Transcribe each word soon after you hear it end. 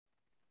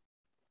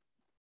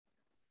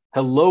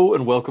Hello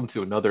and welcome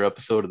to another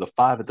episode of the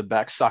Five at the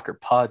Back Soccer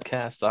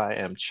Podcast. I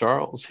am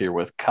Charles here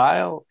with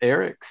Kyle,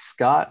 Eric,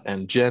 Scott,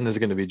 and Jen is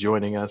going to be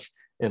joining us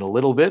in a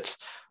little bit.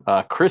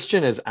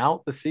 Christian is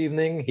out this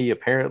evening. He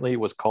apparently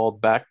was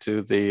called back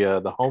to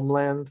the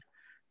homeland.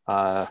 He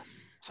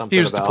Something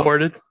was about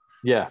deported.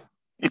 yeah.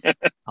 I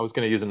was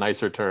going to use a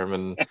nicer term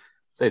and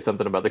say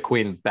something about the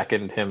Queen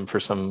beckoned him for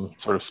some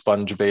sort of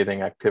sponge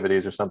bathing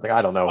activities or something.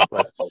 I don't know,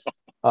 but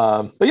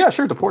yeah,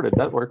 sure, deported.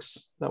 That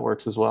works. That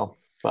works as well.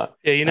 But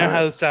Yeah, you know all how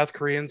right. the South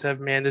Koreans have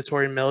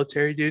mandatory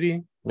military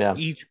duty? Yeah.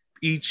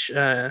 Each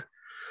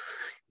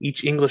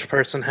English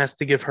person has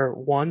to give her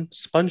one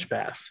sponge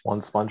bath.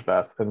 One sponge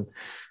bath, and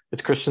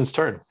it's Christian's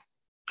turn.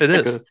 It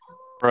is.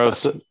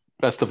 Good.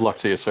 Best of luck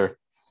to you, sir.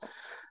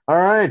 All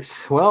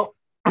right. Well,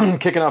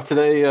 kicking off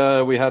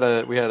today, we had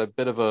a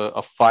bit of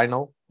a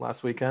final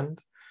last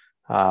weekend.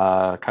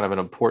 Kind of an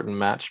important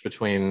match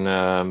between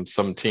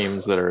some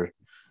teams that are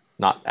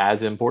not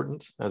as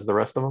important as the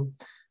rest of them.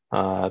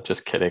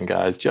 Just kidding,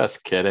 guys.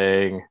 Just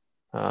kidding.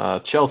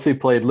 Chelsea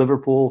played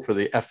Liverpool for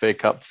the FA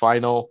Cup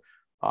final.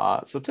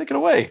 So take it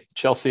away,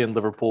 Chelsea and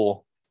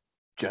Liverpool,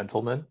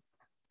 gentlemen.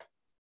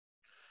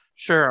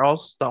 Sure, I'll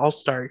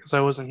start because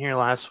I wasn't here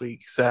last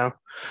week. So,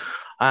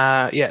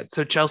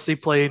 so Chelsea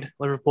played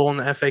Liverpool in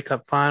the FA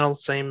Cup final,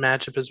 same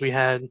matchup as we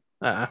had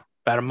about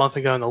a month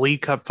ago in the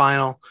League Cup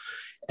final.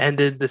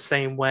 Ended the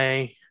same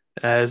way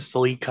as the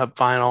League Cup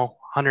final,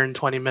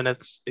 120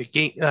 minutes.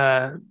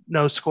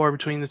 No score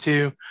between the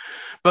two.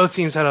 Both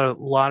teams had a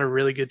lot of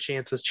really good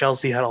chances.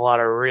 Chelsea had a lot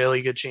of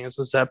really good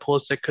chances that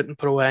Pulisic couldn't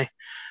put away.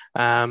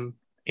 And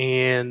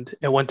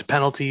it went to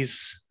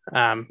penalties.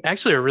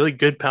 Actually, a really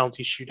good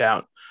penalty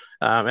shootout.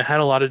 It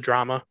had a lot of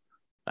drama.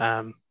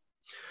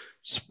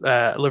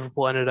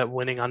 Liverpool ended up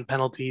winning on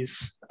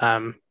penalties.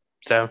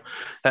 So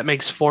that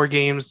makes 4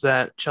 games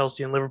that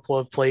Chelsea and Liverpool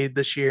have played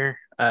this year.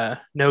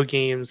 No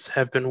games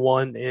have been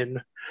won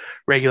in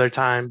regular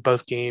time.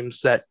 Both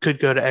games that could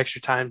go to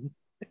extra time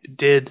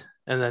did,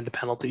 and then to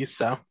penalties.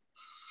 So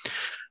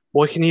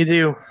what can you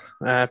do?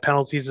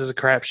 Penalties is a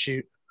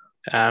crapshoot.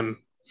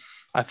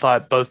 I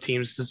thought both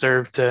teams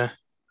deserved to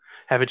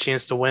have a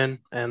chance to win,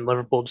 and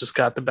Liverpool just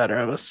got the better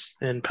of us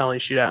in penalty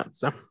shootout.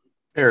 So,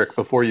 Eric,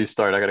 before you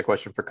start, I got a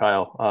question for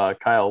Kyle.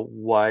 Kyle,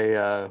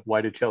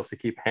 why do Chelsea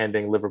keep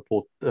handing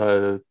Liverpool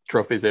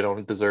trophies they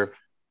don't deserve?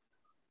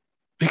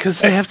 because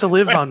they have to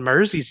live on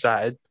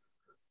Merseyside,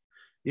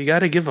 you got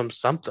to give them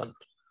something.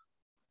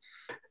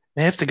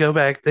 They have to go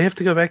back. They have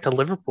to go back to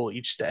Liverpool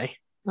each day.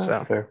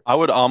 So Fair. I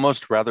would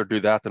almost rather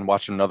do that than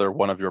watch another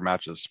one of your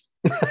matches.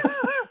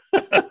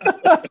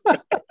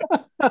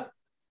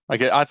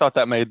 I thought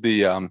that made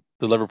the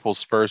Liverpool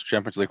Spurs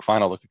Champions League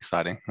final look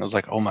exciting. I was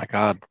like, oh my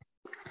god,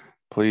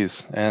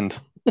 please end.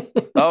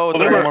 Oh,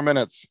 30 more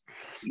minutes.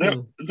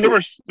 There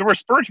were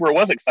spurts where it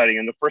was exciting.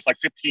 In the first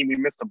 15, we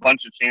missed a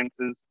bunch of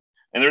chances,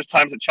 and there's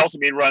times that Chelsea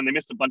made run, they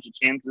missed a bunch of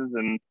chances,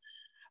 and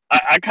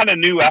I kind of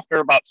knew after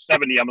about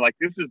 70, I'm like,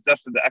 this is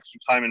just the extra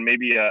time and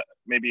maybe a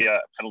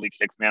penalty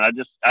kicks, man. I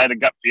had a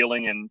gut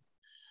feeling, and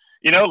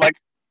like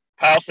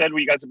Kyle said,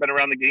 you guys have been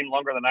around the game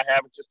longer than I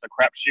have. It's just a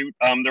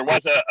crapshoot. There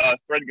was a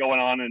thread going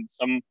on, and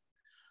some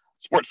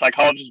sports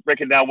psychologists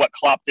breaking down what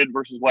Klopp did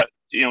versus what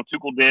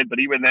Tuchel did, but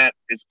even that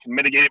is can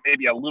mitigate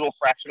maybe a little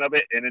fraction of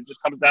it, and it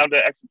just comes down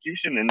to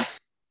execution. And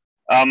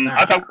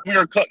I thought we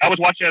were cooked. I was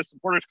watching a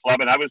supporters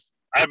club, and I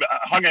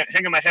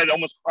hanging my head,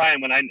 almost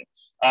crying when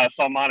I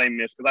saw Mane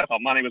miss, because I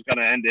thought Mane was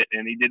going to end it,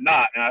 and he did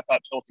not, and I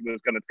thought Chelsea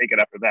was going to take it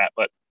after that.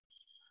 But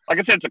like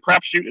I said, it's a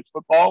crapshoot. It's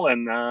football,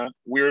 and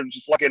we were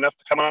just lucky enough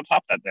to come out on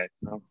top that day.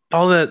 So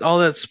all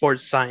that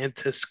sports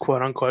scientists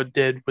quote unquote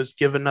did was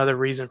give another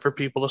reason for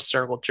people to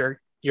circle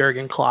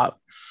Jurgen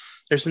Klopp.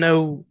 There's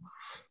no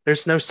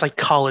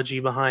psychology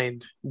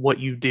behind what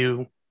you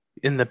do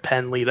in the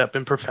pen lead up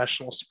in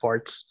professional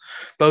sports.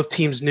 Both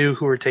teams knew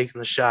who were taking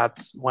the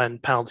shots when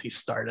penalties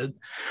started.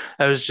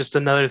 That was just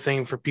another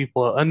thing for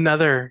people,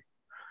 another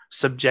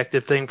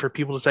subjective thing for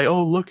people to say,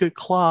 oh, look at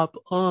Klopp.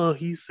 Oh,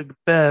 he's the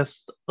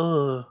best.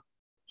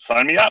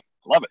 Sign me up.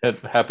 Love it.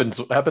 It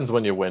happens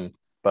when you win.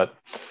 But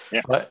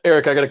yeah.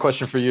 Eric, I got a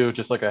question for you,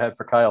 just like I had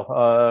for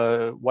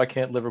Kyle. Why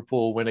can't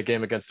Liverpool win a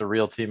game against a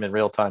real team in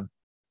real time?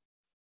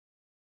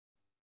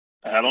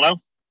 I don't know.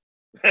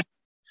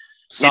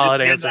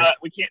 Solid answer.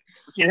 We can't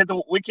hit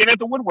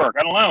the woodwork.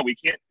 I don't know. We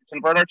can't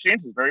convert our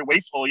chances. Very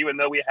wasteful, even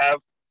though we have,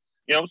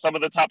 some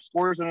of the top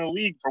scorers in the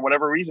league. For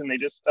whatever reason, they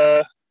just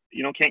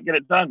can't get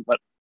it done. But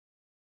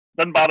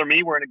it doesn't bother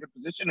me. We're in a good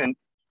position, and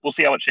we'll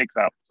see how it shakes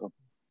out. So.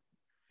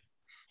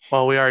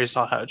 Well, we already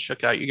saw how it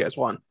shook out. You guys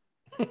won.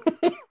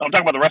 I'm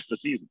talking about the rest of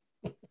the season.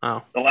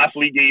 Oh, the last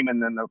league game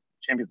and then the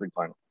Champions League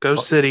final. Go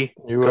City.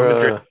 Go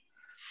Madrid.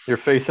 You're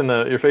facing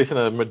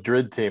a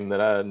Madrid team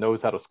that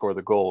knows how to score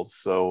the goals.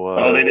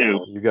 So they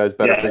do. You guys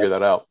better figure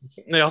that out.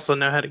 They also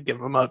know how to give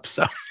them up.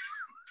 So,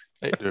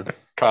 hey,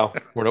 Kyle,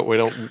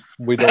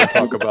 we don't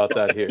talk about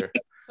that here.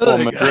 Well,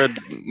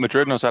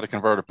 Madrid knows how to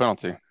convert a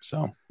penalty.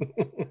 So,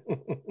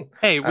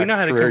 hey, we know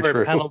how to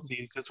convert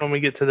penalties. It's when we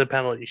get to the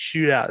penalty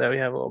shootout that we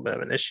have a little bit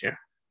of an issue.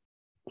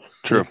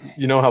 True.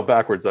 You know how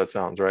backwards that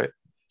sounds, right?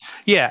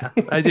 Yeah,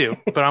 I do,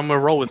 but I'm gonna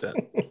roll with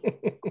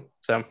it.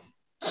 So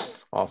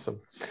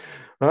Awesome.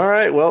 All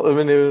right. Well,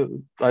 I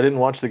mean, I didn't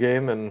watch the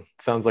game, and it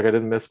sounds like I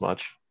didn't miss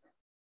much.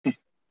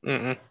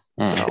 mm-mm.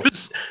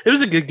 Mm. It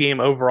was a good game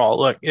overall.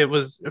 Look, it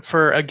was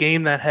for a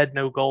game that had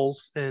no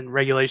goals in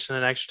regulation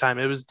and extra time.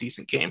 It was a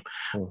decent game,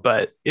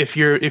 but if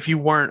you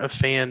weren't a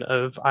fan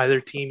of either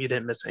team, you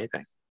didn't miss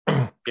anything.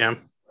 Yeah,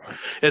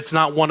 it's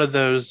not one of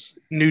those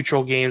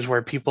neutral games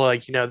where people are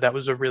like, that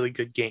was a really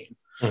good game.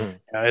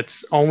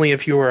 It's only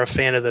if you were a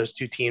fan of those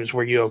two teams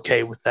were you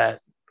okay with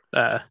that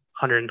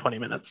 120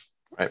 minutes.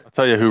 Right. I'll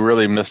tell you who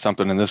really missed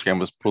something in this game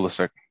was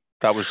Pulisic.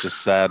 That was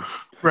just sad.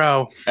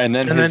 Bro. And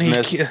then he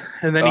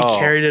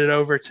carried it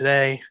over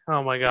today.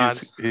 Oh my God.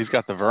 He's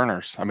got the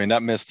Werners. I mean,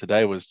 that miss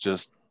today was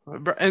just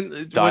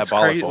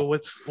diabolical.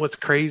 What's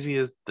crazy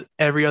is that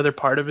every other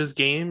part of his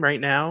game right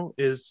now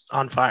is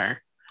on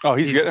fire. Oh,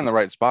 he's getting in the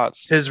right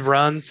spots. His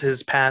runs,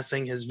 his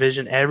passing, his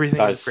vision, everything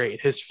is great.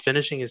 His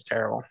finishing is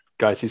terrible.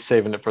 Guys, he's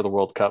saving it for the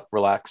World Cup.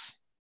 Relax.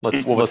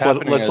 Let's let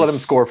him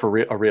score for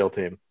a real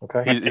team.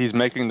 Okay. He's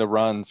making the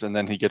runs, and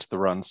then he gets the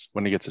runs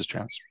when he gets his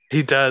chance.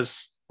 He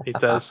does. He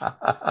does.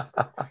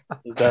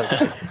 He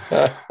does.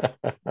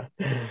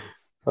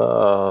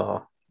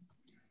 Oh,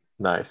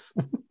 nice.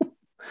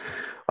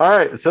 All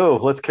right, so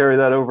let's carry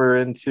that over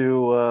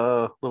into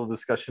a little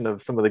discussion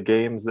of some of the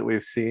games that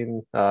we've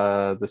seen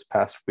this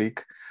past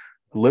week.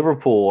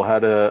 Liverpool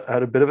had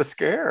a bit of a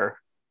scare.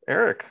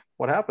 Eric,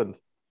 what happened?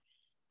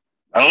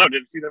 I don't know.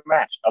 Didn't see the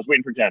match. I was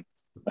waiting for Jen.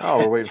 Oh,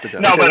 we're waiting for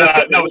Jen. No,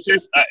 but no.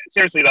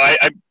 Seriously though,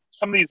 I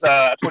some of these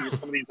I told you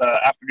some of these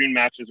afternoon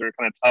matches are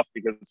kind of tough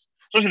because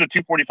especially the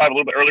 2:45, a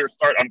little bit earlier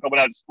start. I'm coming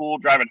out of school,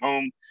 driving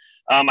home.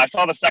 I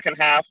saw the second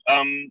half.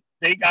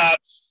 They got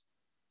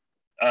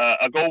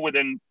a goal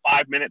within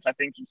 5 minutes. I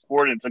think he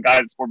scored. It's a guy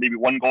that scored maybe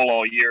one goal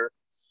all year.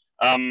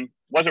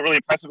 Wasn't really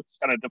impressive. It's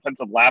kind of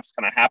defensive lapse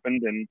kind of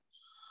happened, and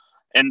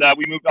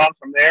we moved on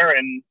from there.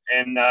 And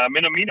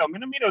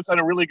Minamino's done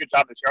a really good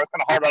job this year. I was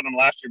kind of hard on him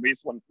last year, but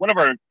he's one of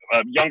our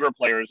younger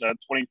players,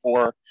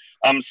 24,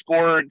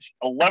 scored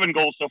 11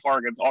 goals so far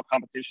against all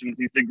competitions.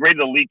 He's been great in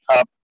the League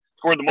Cup,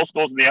 scored the most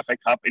goals in the FA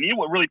Cup. And you know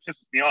what really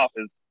pisses me off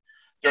is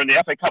during the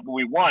FA Cup when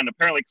we won,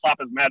 apparently Klopp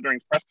is mad during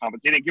his press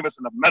conference. He didn't give us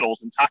enough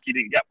medals, and Taki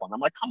didn't get one. I'm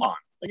like, come on,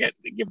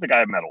 give the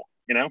guy a medal,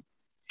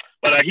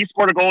 But he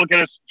scored a goal to get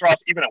us draws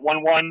even at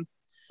 1-1.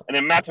 And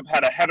then Matip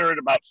had a header at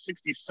about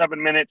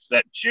 67 minutes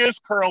that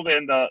just curled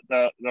in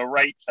the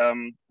right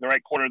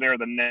corner there of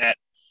the net,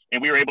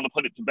 and we were able to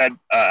put it to bed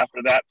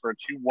after that for a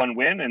 2-1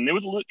 win. And it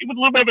was a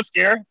little bit of a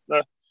scare.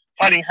 The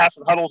fighting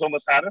Hassan Huddles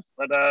almost had us,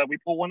 but we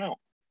pulled one out.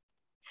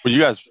 Well,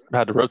 you guys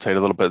had to rotate a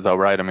little bit though,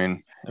 right? I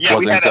mean,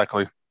 wasn't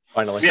exactly.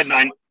 Finally, we had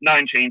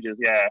nine changes.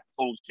 Yeah,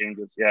 total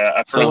changes.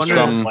 Yeah, so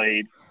some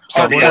played.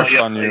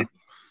 on you.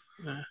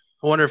 I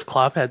wonder if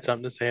Klopp had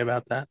something to say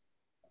about that.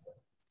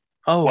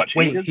 Oh, what,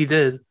 wait, he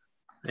did.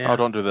 Yeah. Oh,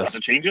 don't do this. The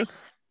changes?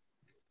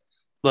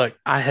 Look,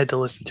 I had to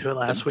listen to it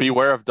last week.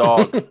 Beware of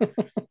dog.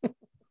 I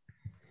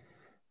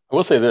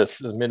will say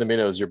this: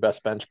 Minamino is your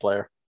best bench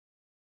player.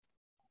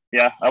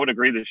 Yeah, I would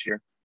agree this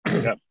year.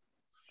 Yeah.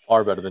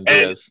 Far better than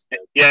Diaz.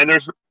 Yeah, and I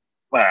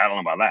don't know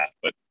about that,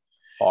 but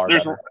far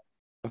better.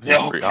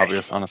 Yeah, pretty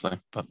obvious, honestly.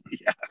 But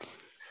yeah,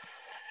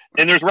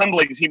 and there's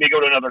rumblings he may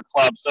go to another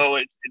club. So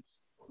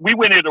it's we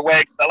win either way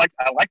because I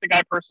like the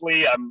guy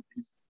personally.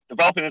 He's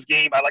developing his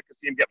game. I like to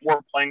see him get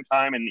more playing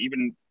time and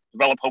even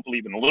develop hopefully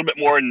even a little bit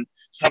more and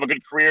just have a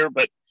good career.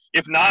 But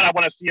if not, I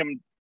want to see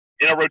him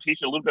in a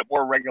rotation a little bit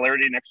more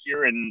regularity next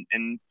year. And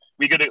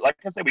we get it, like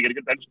I said, we get a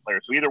good bench player.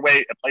 So either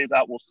way it plays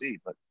out, we'll see.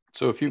 But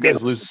so if you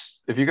guys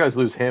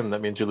lose him, that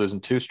means you're losing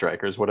two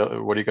strikers. What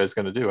are you guys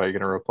going to do? Are you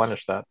going to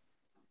replenish that?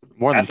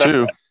 More than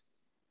two.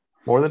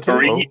 More than two.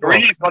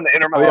 Origi's going to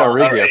Inter Milan. Oh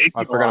yeah, Origi.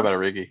 I forgot about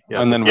Origi.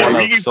 Yes. And then one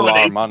of Salah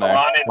and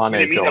Mane.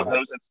 Mane's going.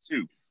 That's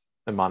two.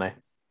 And Mane.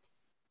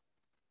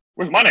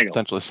 Where's Mane going?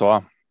 Essentially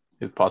Salah.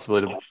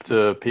 Possibly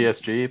to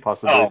PSG.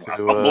 Possibly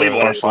to. I'll believe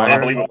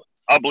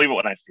it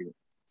when I see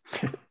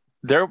it.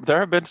 There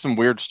have been some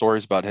weird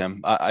stories about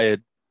him. I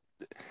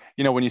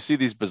when you see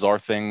these bizarre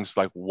things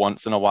like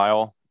once in a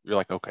while, you're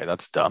like, okay,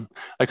 that's dumb.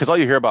 Like, because all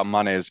you hear about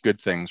Mane is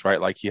good things, right?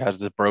 Like he has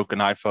the broken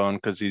iPhone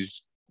because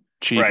he's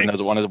cheap and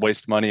doesn't want to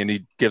waste money, and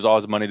he gives all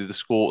his money to the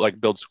school, like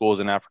build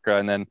schools in Africa,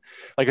 and then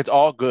like it's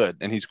all good,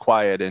 and he's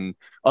quiet and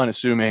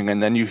unassuming,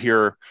 and then you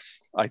hear,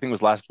 I think it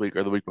was last week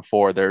or the week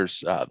before,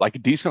 there's like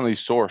decently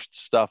sourced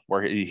stuff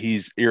where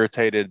he's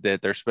irritated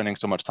that they're spending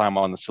so much time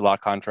on the Salah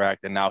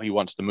contract and now he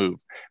wants to move.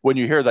 When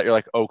you hear that, you're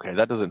like, okay,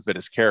 that doesn't fit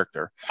his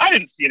character. I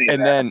didn't see any of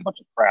that. Then, that's a bunch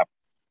of crap.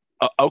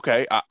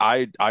 Okay,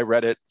 I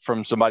read it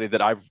from somebody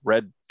that I've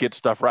read get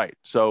stuff right.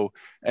 So,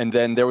 and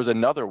then there was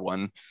another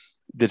one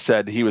that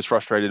said he was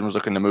frustrated and was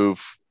looking to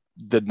move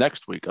the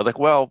next week. I was like,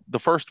 well, the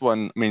first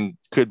one, I mean,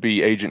 could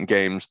be agent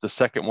games. The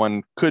second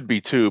one could be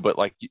too, but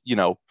like,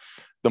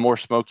 the more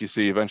smoke you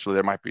see, eventually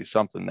there might be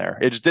something there.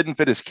 It just didn't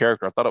fit his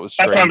character. I thought it was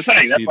strange. That's what I'm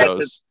saying. That's why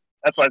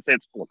That's why I say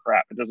it's full of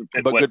crap. It doesn't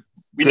fit But what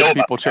we good know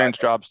about people the guy. change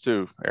jobs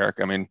too, Eric.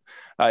 I mean,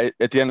 at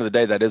the end of the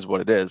day, that is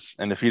what it is.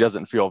 And if he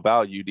doesn't feel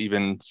valued,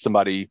 even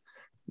somebody,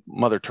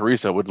 Mother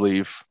Teresa, would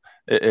leave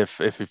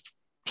if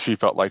she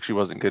felt like she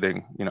wasn't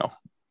getting,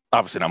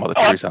 obviously not Mother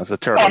Teresa. It's a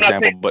terrible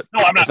example, but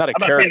it's not a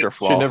character She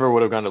flaw. never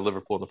would have gone to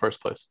Liverpool in the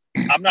first place.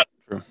 I'm not.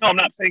 True. No, I'm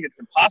not saying it's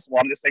impossible.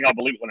 I'm just saying I'll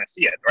believe it when I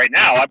see it. Right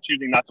now, I'm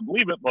choosing not to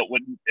believe it. But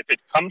if it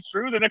comes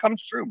true, then it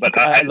comes true. But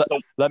I just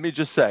don't. Let me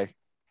just say,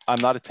 I'm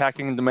not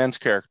attacking the man's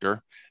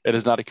character. It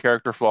is not a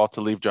character flaw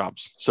to leave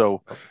jobs.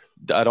 So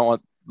I don't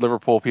want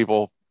Liverpool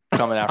people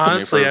coming after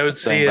Honestly, me for I would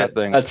saying see bad it.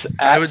 things. That's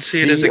I would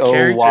see it as a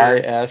character.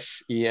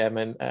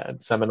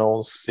 COYSEMN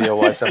Seminoles,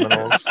 COY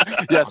Seminoles.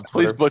 Yes, on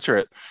please Twitter. butcher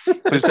it.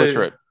 Please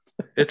butcher it.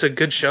 It's a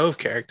good show of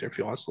character if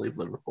he wants to leave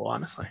Liverpool,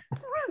 honestly.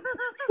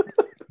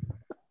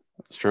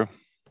 It's true.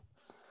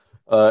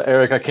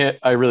 Eric,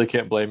 I really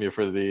can't blame you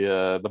for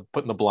the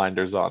putting the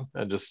blinders on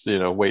and just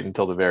wait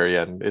until the very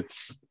end.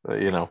 It's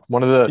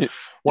one of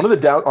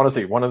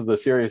the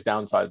serious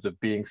downsides of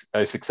being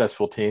a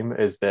successful team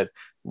is that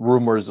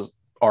rumors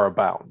are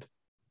abound.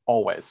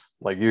 Always,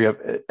 like you have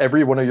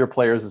every one of your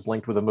players is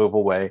linked with a move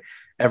away.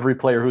 Every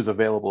player who's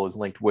available is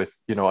linked with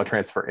a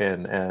transfer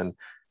in, and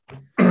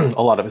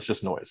a lot of it's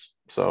just noise.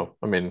 So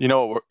I mean,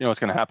 what's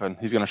going to happen?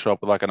 He's going to show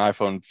up with like an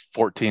iPhone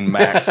 14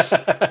 Max,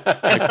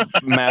 like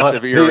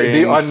massive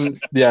earrings.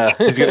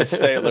 He's going to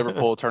stay at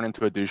Liverpool, turn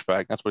into a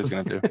douchebag. That's what he's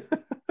going to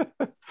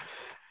do.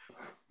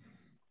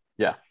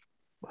 Yeah,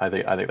 I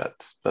think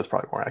that's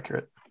probably more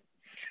accurate.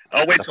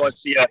 I'll wait till I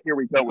see. Here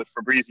we go with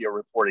Fabrizio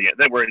reporting it.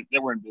 They were in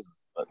business.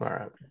 But. All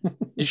right.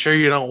 You sure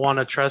you don't want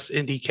to trust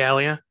Indy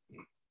Calia?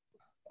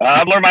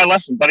 I've learned my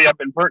lesson, buddy. I've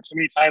been burnt so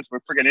many times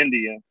with friggin'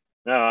 Indy.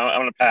 No, I'm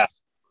going to pass.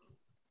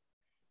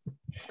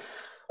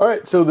 All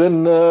right. So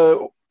then,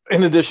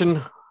 in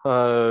addition,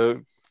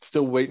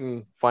 still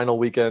waiting. Final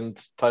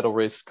weekend title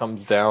race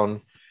comes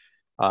down.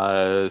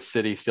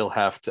 City still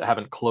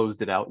haven't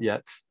closed it out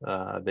yet.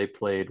 They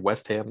played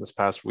West Ham this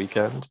past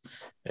weekend,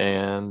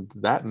 and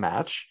that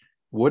match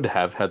would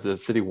have, had the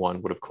City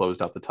won, would have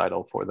closed out the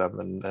title for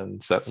them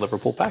and sent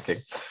Liverpool packing.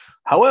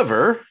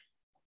 However,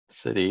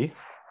 City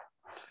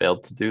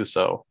failed to do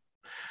so,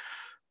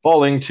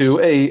 falling to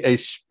a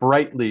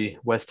sprightly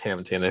West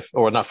Ham team.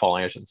 Or not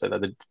falling, I shouldn't say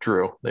that. They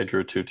drew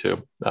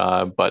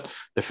 2-2, but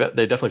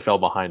they definitely fell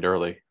behind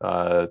early.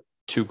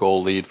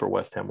 2-goal lead for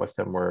West Ham. West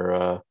Ham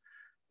were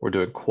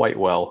doing quite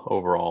well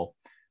overall,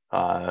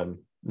 and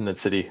then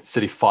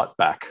City fought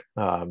back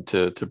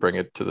to bring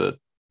it to the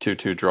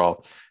 2-2 draw.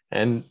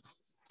 And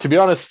to be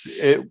honest,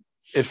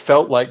 it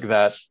felt like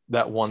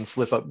that one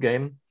slip up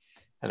game,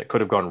 and it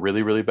could have gone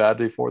really, really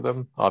badly for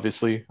them,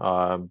 obviously.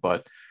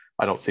 But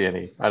I don't see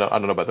any. I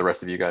don't know about the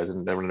rest of you guys,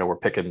 and I know we're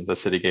picking the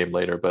City game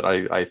later, but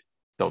I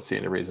don't see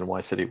any reason why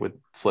City would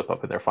slip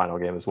up in their final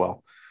game as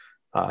well.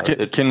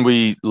 Can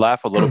we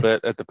laugh a little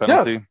bit at the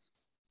penalty?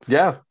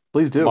 Yeah,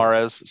 please do.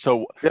 Mahrez.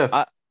 So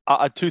yeah.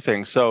 I two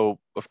things. So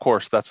of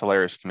course that's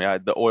hilarious to me.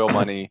 The oil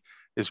money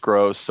is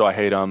gross, so I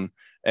hate him.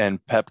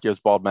 And Pep gives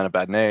bald men a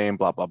bad name.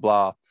 Blah blah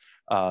blah.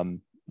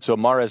 So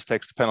Mahrez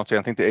takes the penalty.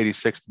 I think the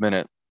 86th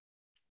minute,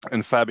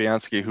 and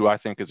Fabianski, who I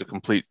think is a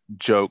complete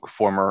joke,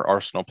 former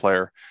Arsenal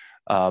player,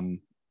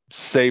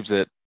 saves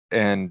it,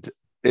 and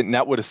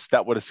that would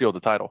have sealed the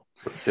title.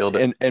 Sealed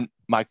it. And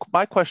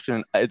my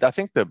question, I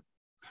think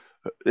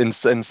in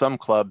some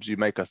clubs you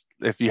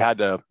if you had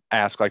to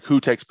ask like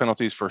who takes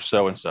penalties for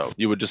so and so,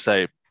 you would just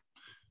say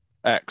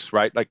X,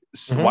 right? Like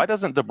why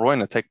doesn't De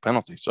Bruyne take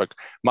penalties? Like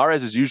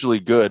Mahrez is usually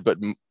good, but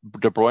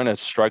De Bruyne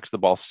strikes the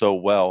ball so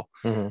well,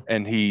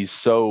 and he's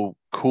so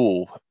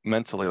cool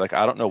mentally. Like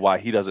I don't know why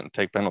he doesn't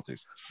take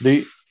penalties.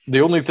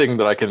 The only thing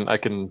that I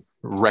can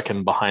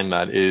reckon behind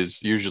that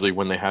is usually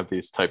when they have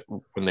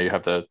when they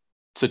have the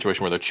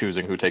situation where they're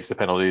choosing who takes the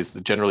penalties,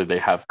 generally they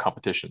have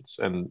competitions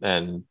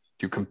and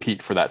you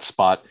compete for that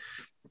spot.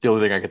 The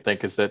only thing I could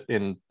think is that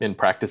in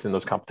practice in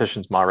those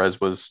competitions,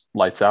 Mahrez was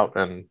lights out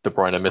and De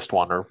Bruyne missed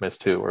one or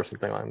missed two or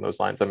something along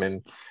those lines. I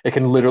mean, it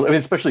can literally,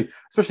 especially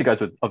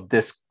guys of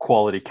this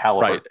quality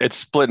caliber. Right. It's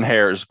splitting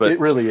hairs, but it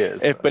really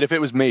is. But if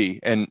it was me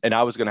and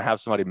I was going to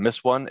have somebody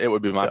miss one, it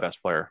would be my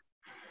best player.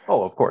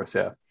 Oh, of course.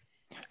 Yeah.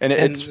 And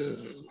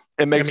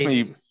it makes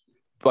me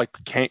like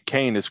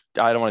Kane is,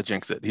 I don't want to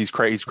jinx it. He's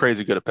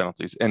crazy good at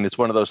penalties. And it's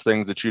one of those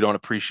things that you don't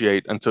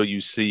appreciate until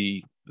you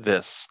see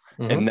this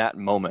in that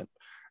moment.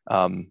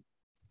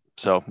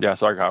 So yeah,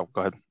 sorry, Kyle,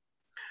 go ahead.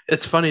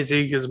 It's funny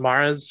too because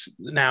Mahrez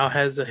now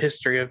has a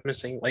history of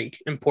missing like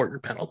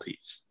important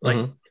penalties.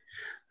 Like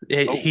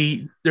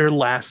their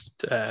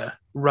last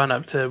run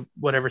up to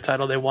whatever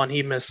title they won,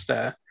 he missed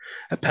a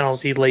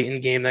penalty late in the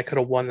game that could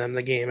have won them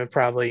the game and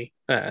probably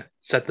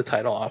set the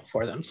title off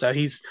for them. So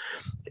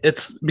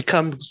it's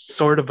become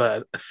sort of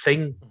a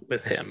thing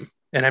with him.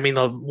 And I mean,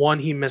 the one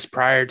he missed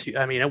prior to,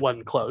 I mean, it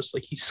wasn't close.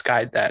 Like he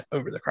skied that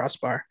over the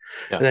crossbar.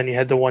 Yeah. And then you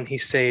had the one he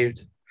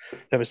saved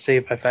that was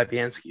saved by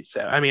Fabianski.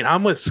 So, I mean,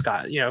 I'm with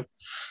Scott. Jorginho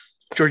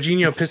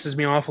pisses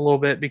me off a little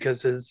bit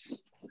because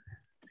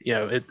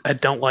I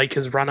don't like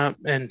his run up,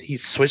 and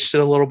he's switched it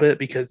a little bit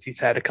because he's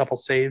had a couple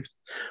saves.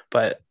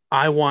 But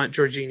I want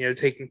Jorginho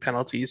taking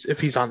penalties if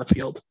he's on the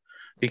field,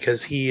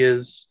 because he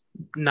is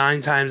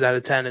 9 times out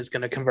of 10 is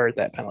going to convert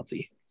that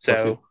penalty.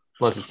 So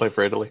unless he's playing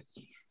for Italy.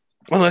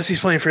 Unless he's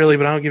playing for Italy,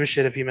 but I don't give a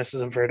shit if he misses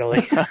them for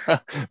Italy.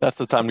 That's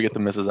the time to get the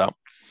misses out.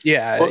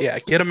 Yeah,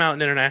 get him out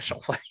in international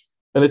play.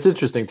 And it's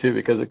interesting too,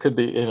 because it could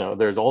be,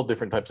 there's all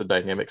different types of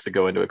dynamics that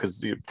go into it,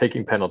 because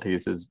taking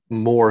penalties is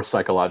more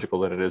psychological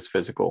than it is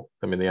physical.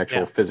 I mean, the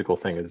actual physical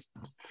thing is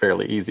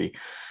fairly easy.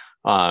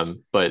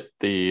 But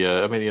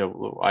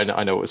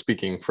I know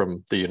speaking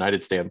from the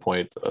United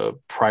standpoint,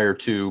 prior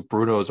to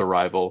Bruno's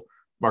arrival,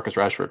 Marcus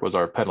Rashford was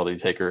our penalty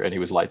taker, and he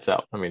was lights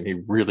out. I mean,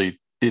 he really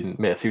didn't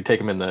miss. He'd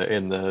take him in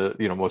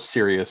the most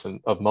serious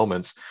of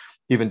moments.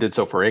 He even did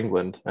so for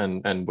England,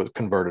 and was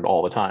converted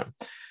all the time.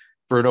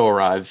 Bruno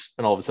arrives,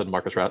 and all of a sudden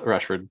Marcus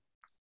Rashford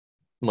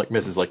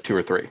misses 2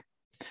 or 3.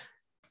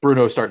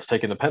 Bruno starts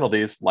taking the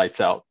penalties, lights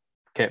out,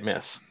 can't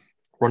miss.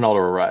 Ronaldo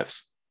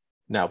arrives.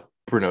 Now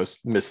Bruno's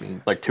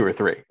missing 2 or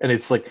 3, and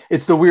it's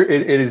the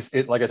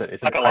weird. Like I said,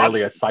 it's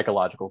entirely a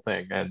psychological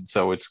thing, and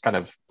so it's kind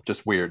of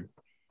just weird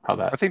how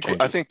that. I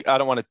think I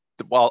don't want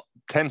to. Well,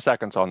 10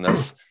 seconds on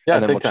this,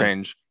 and then we'll 10.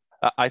 Change.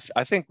 I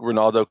think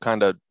Ronaldo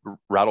kind of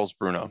rattles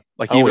Bruno,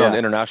 even on the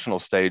international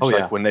stage.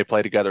 When they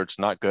play together, it's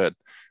not good.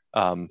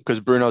 Because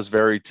Bruno's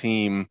very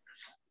team,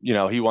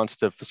 he wants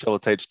to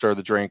facilitate, stir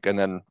the drink, and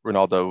then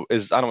Ronaldo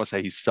is, I don't want to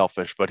say he's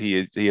selfish, but he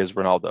is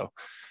Ronaldo.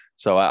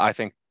 So I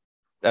think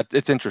that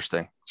it's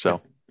interesting.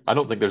 So I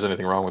don't think there's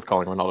anything wrong with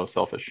calling Ronaldo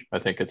selfish. I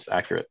think it's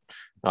accurate.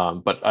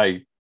 But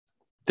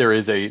there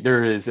is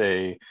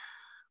a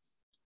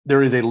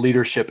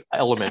leadership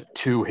element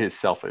to his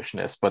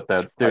selfishness, but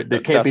that they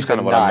can't be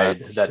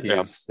denied that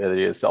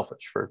he is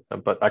selfish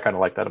but I kind of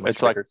like that in my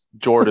strikers.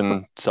 Like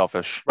Jordan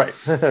selfish. Right.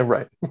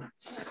 Right.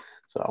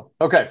 So,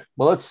 okay.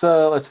 Well, let's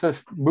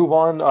move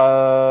on.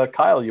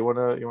 Kyle, you want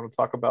to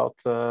talk about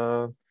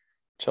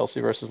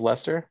Chelsea versus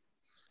Leicester?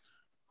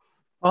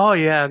 Oh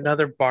yeah.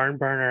 Another barn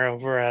burner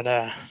over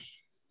at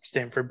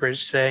Stamford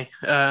Bridge today.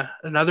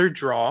 Another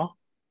draw.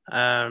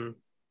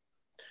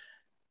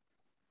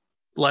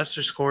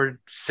 Leicester scored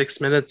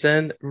 6 minutes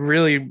in.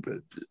 Really,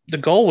 the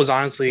goal was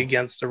honestly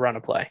against the run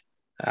of play.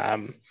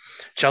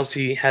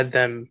 Chelsea had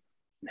them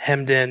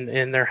hemmed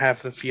in their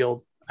half of the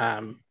field.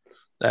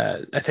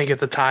 I think at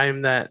the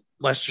time that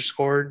Leicester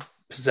scored,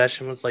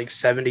 possession was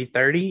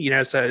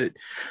 70-30. So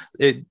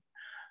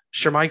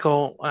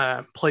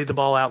Schmeichel played the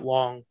ball out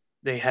long.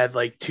 They had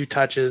 2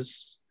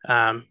 touches.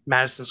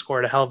 Maddison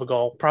scored a hell of a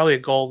goal, probably a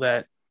goal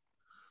that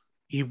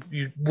you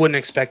wouldn't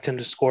expect him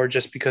to score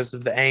just because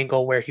of the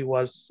angle where he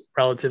was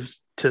relative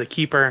to the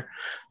keeper,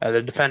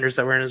 the defenders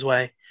that were in his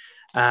way.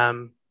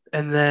 And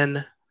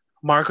then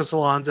Marcos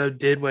Alonso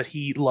did what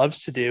he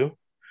loves to do,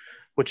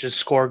 which is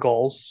score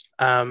goals.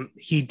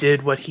 He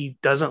did what he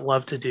doesn't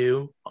love to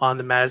do on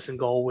the Maddison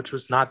goal, which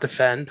was not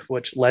defend,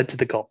 which led to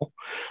the goal.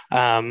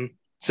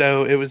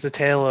 So it was a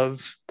tale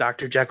of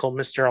Dr. Jekyll,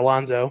 Mr.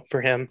 Alonso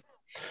for him.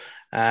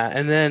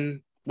 And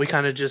then we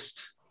kind of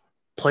just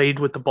played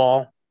with the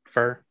ball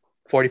for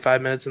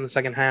 45 minutes in the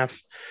second half,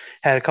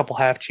 had a couple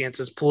half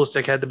chances.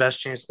 Pulisic had the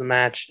best chance of the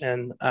match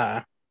and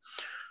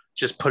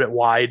just put it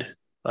wide,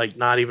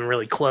 not even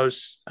really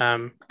close.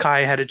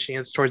 Kai had a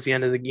chance towards the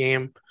end of the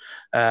game,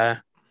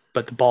 but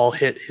the ball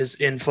hit his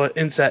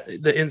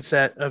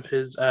inset of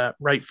his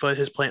right foot,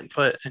 his plant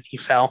foot, and he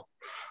fell.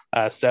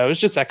 So it was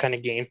just that kind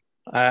of game.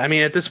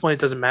 At this point,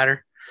 it doesn't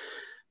matter.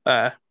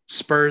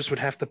 Spurs would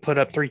have to put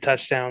up 3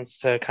 touchdowns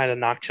to kind of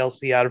knock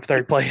Chelsea out of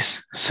third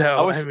place.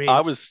 So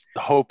I was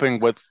hoping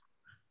with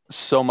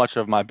so much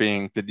of my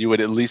being that you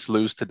would at least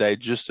lose today,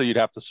 just so you'd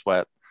have to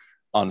sweat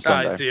on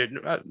Sunday. Dude,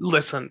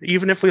 listen,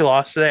 even if we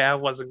lost today, I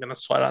wasn't going to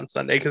sweat on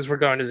Sunday because we're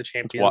going to the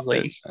Champions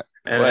League.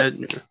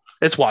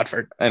 It's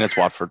Watford. And it's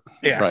Watford.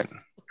 Yeah. Right.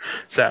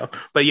 So,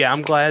 but yeah,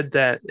 I'm glad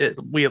that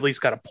we at least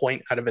got a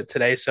point out of it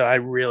today. So I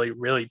really,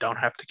 really don't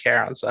have to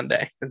care on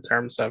Sunday in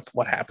terms of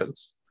what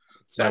happens.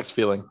 So, nice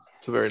feeling.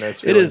 It's a very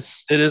nice feeling.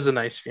 It is a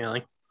nice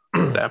feeling.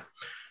 So,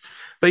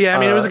 but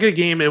yeah, it was a good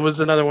game. It was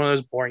another one of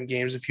those boring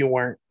games. If you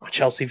weren't a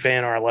Chelsea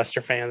fan or a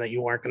Leicester fan, that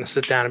you weren't going to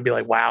sit down and be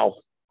like, wow,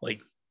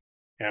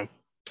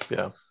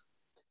 Yeah.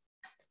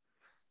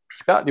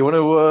 Scott, do you want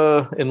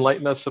to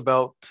enlighten us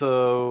about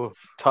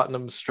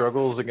Tottenham's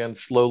struggles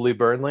against lowly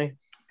Burnley?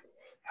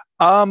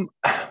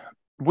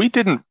 We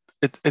didn't.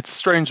 It's a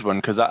strange one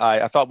because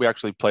I thought we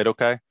actually played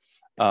okay.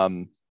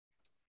 It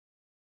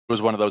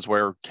was one of those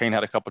where Kane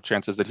had a couple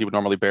chances that he would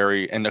normally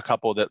bury, and a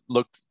couple that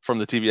looked from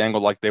the TV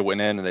angle like they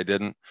went in and they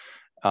didn't.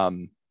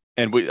 And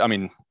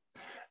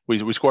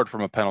we scored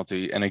from a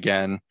penalty, and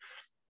again,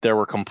 there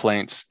were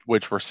complaints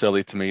which were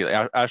silly to me.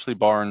 Ashley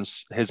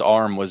Barnes, his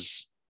arm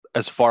was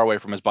as far away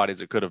from his body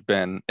as it could have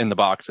been in the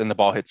box, and the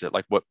ball hits it.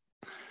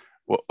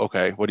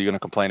 Okay, what are you going to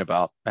complain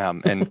about?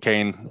 And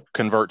Kane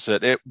converts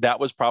it. That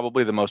was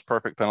probably the most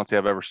perfect penalty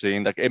I've ever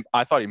seen.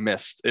 I thought he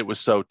missed. It was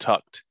so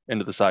tucked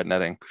into the side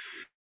netting.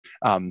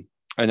 And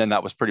then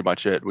that was pretty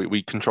much it.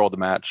 We controlled the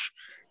match.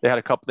 They had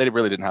a couple. They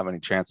really didn't have any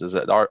chances.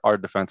 Our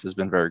defense has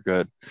been very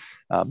good,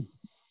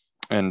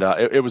 and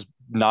it was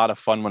not a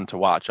fun one to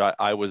watch.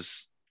 I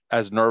was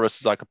as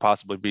nervous as I could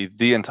possibly be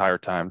the entire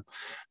time,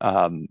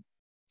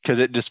 because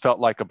it just felt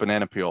like a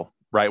banana peel,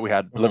 right? We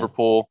had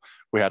Liverpool,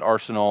 we had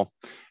Arsenal,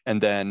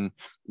 and then,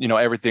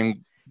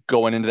 everything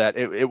going into that.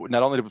 It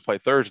not only did we play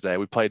Thursday,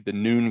 we played the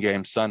noon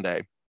game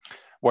Sunday,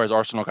 whereas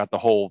Arsenal got the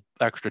whole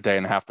extra day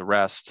and a half to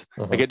rest.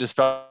 Like, it just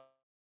felt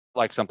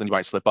like something you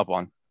might slip up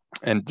on.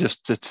 And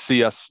just to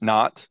see us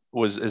not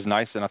is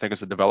nice, and I think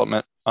it's a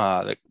development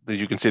that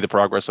you can see the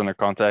progress under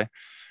Conte.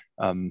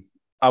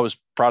 I was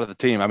proud of the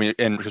team. I mean,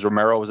 and because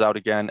Romero was out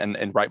again,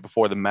 and right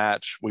before the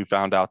match, we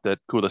found out that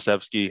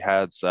Kulusevski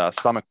had a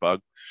stomach bug,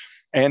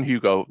 and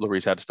Hugo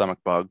Lloris had a stomach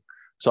bug.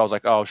 So I was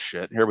like, oh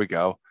shit, here we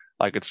go.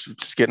 Like,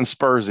 it's getting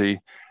Spursy,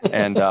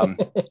 and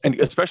and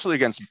especially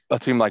against a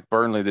team like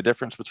Burnley, the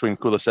difference between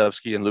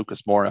Kulusevski and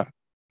Lucas Moura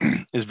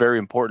is very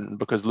important,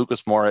 because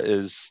Lucas Moura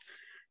is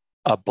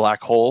a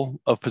black hole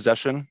of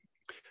possession.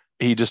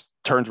 He just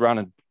turns around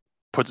and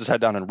puts his head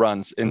down and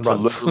runs into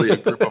literally a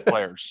group of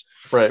players.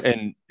 Right.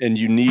 And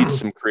you need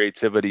some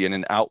creativity and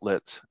an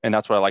outlet. And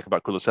that's what I like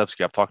about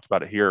Kulusevski. I've talked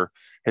about it here.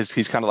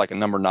 He's kind of like a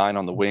number 9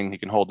 on the wing. He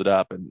can hold it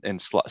up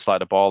and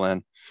slide a ball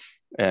in.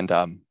 And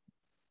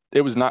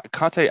it was not,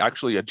 Conte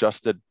actually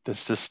adjusted the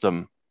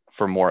system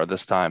for Moura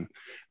this time.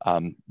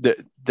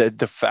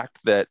 The fact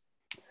that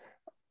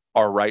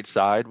our right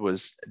side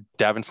was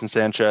Davinson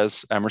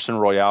Sanchez, Emerson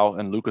Royale,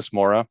 and Lucas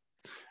Moura,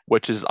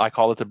 which is, I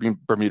call it the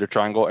Bermuda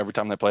Triangle every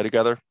time they play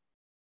together.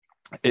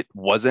 It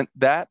wasn't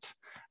that.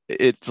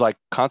 It's like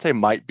Conte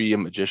might be a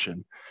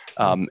magician.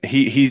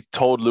 He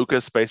told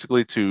Lucas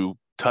basically to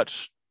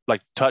touch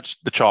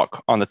the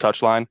chalk on the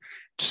touch line.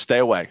 Just stay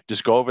away.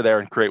 Just go over there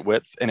and create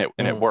width, and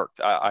it worked.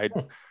 I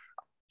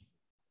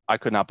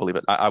could not believe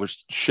it. I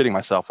was shitting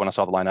myself when I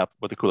saw the lineup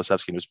with the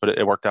Kulusevski news, but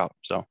it worked out.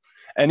 So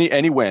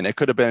any win, it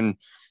could have been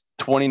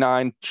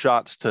 29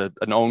 shots to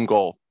an own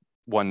goal,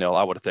 1-0.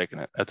 I would have taken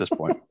it at this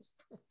point.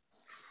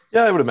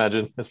 Yeah, I would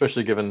imagine,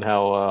 especially given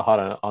how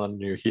hot on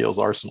your heels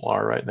Arsenal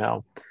are right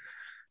now,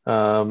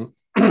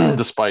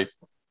 despite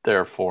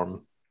their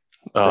form.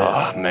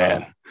 Oh,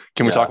 man.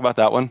 Can we talk about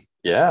that one?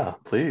 Yeah,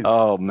 please.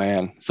 Oh,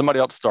 man. Somebody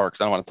else start,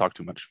 because I don't want to talk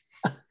too much.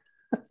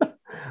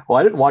 Well,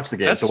 I didn't watch the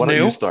game, so why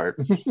don't you start?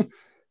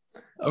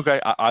 Okay,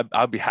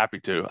 I'd be happy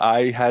to.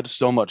 I had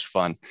so much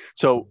fun.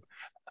 So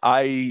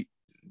I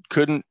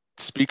couldn't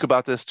speak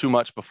about this too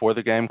much before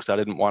the game because I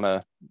didn't want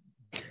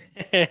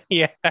to.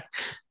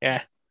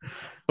 Yeah.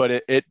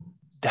 But it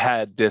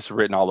had this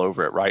written all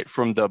over it, right?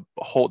 From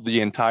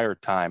the entire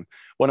time.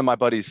 One of my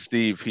buddies,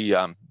 Steve, he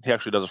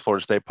actually does a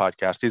Florida State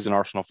podcast. He's an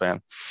Arsenal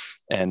fan.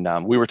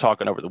 And we were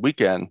talking over the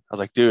weekend. I was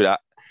like, dude, I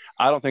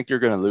don't think you're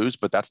going to lose,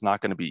 but that's not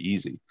going to be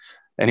easy.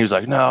 And he was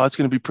like, no, it's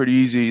going to be pretty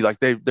easy. Like,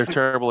 they're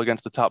terrible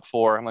against the top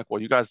 4. I'm like,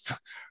 well, you guys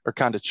are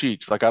kind of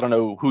cheeks. Like, I don't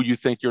know who you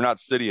think. You're not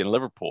City and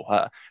Liverpool.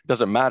 It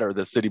doesn't matter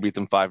that City beat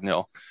them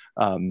 5-0.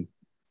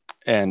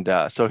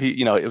 So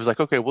he, it was like,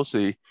 okay, we'll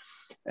see.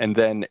 And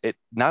then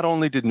not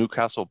only did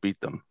Newcastle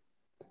beat them,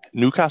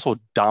 Newcastle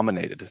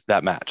dominated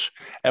that match.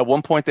 At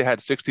one point, they had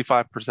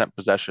 65%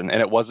 possession, and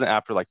it wasn't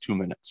after like 2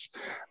 minutes.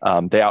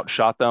 They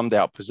outshot them, they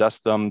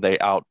outpossessed them, they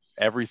out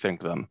everything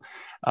to them.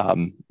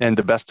 And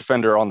the best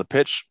defender on the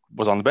pitch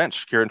was on the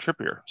bench, Kieran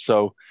Trippier.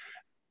 So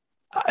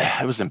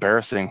it was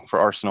embarrassing for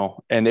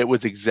Arsenal, and it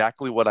was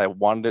exactly what I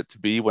wanted it to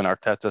be when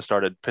Arteta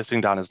started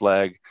pissing down his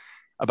leg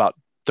about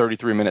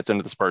 33 minutes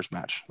into the Spurs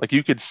match. Like,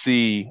 you could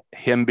see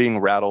him being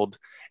rattled,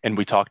 and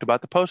we talked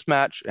about the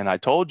post-match, and I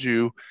told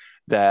you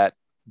that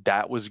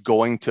was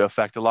going to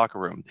affect the locker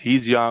room.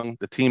 He's young,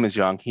 the team is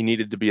young, he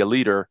needed to be a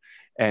leader,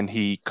 and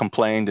he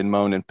complained and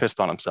moaned and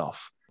pissed on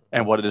himself.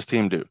 And what did his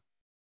team do?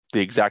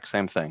 The exact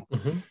same thing.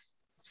 Mm-hmm.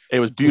 It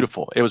was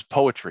beautiful. It was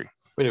poetry.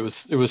 I mean, it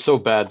was so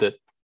bad that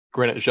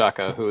Granit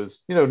Xhaka, who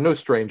is, no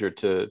stranger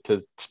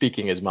to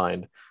speaking his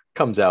mind,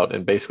 comes out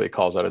and basically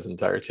calls out his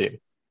entire team.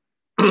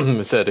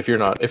 Said, if you're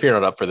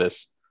not up for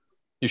this,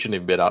 you shouldn't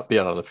even be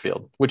out on the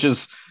field.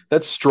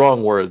 That's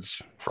strong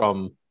words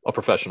from a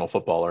professional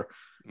footballer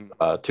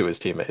to his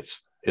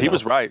teammates. He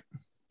was right.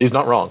 He's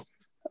not wrong.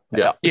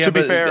 Yeah. To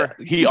be fair,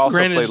 he also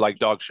played like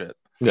dog shit.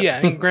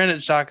 Yeah, and Granit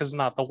Xhaka is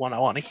not the one I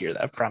want to hear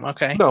that from.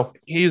 Okay, no,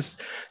 he's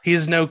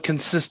no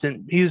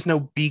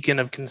beacon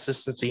of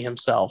consistency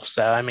himself.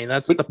 So I mean,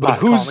 that's the pot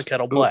calling the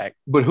kettle black.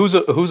 But who's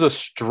a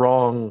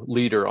strong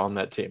leader on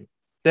that team?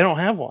 They don't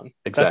have one.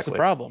 Exactly, that's the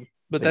problem.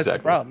 But that's the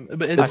problem.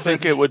 But I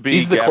think it would be.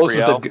 He's the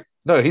closest.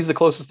 He's the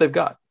closest they've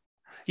got.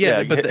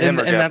 Yeah, but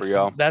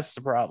that's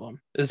the problem.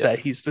 Is that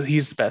he's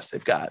the best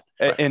they've got.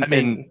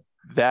 And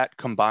that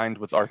combined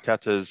with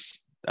Arteta's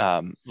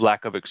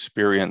lack of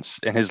experience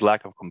and his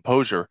lack of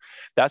composure,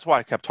 that's why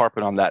I kept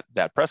harping on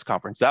that press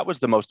conference. That was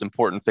the most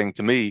important thing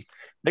to me.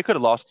 They could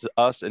have lost to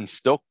us and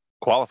still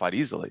qualified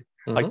easily.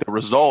 Mm-hmm. Like, the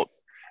result,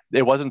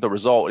 it wasn't the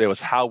result, it was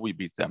how we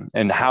beat them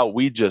and how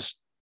we just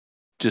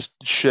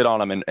shit on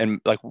them, and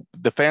like,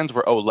 the fans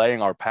were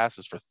laying our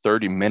passes for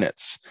 30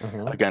 minutes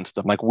against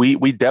them. Like,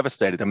 we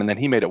devastated them, and then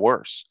he made it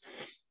worse,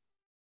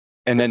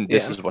 and then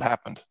this is what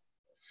happened.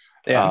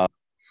 It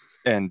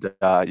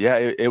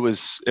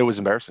was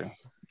embarrassing.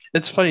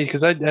 It's funny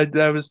because I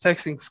was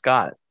texting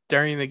Scott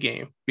during the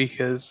game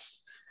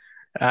because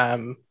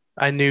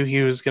I knew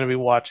he was going to be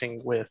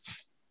watching with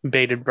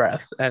bated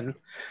breath. And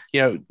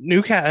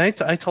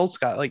Newcastle. I told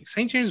Scott like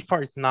St. James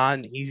Park is not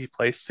an easy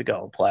place to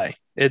go and play.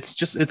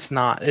 It's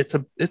not. It's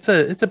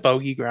a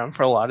bogey ground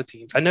for a lot of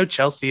teams. I know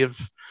Chelsea have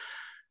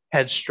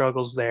had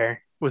struggles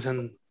there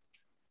within.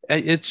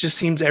 It just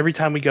seems every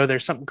time we go there,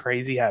 something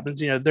crazy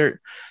happens.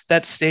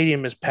 That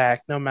stadium is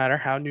packed no matter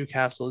how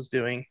Newcastle is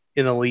doing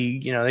in the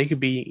league. They could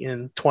be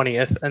in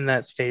 20th and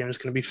that stadium is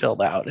going to be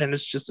filled out. And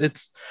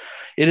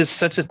it is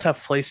such a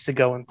tough place to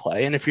go and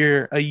play. And if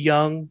you're a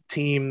young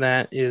team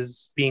that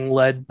is being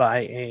led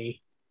by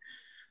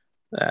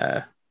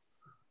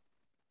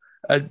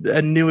a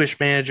newish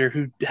manager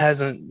who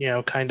hasn't,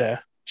 kind of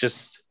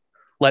just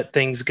let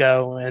things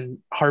go and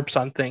harps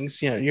on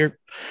things, you're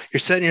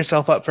setting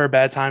yourself up for a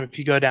bad time if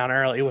you go down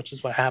early, which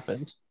is what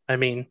happened. I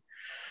mean,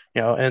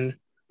 and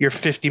your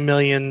 50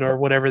 million or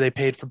whatever they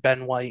paid for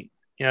Ben White,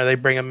 they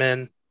bring him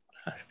in,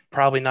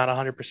 probably not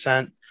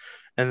 100%.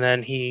 And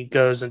then he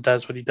goes and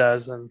does what he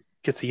does and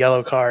gets a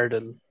yellow card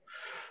and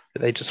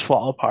they just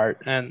fall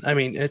apart. And I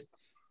mean, it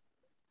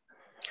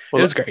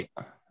was great.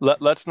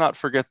 Let's not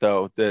forget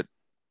though that,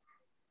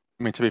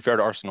 I mean, to be fair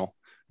to Arsenal,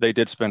 they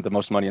did spend the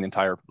most money in the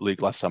entire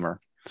league last summer.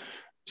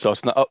 So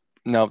it's not,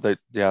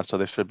 so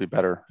they should be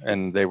better.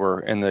 And they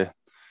were in the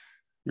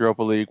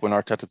Europa League when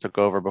Arteta took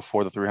over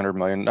before the 300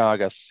 million. No, I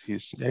guess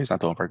he's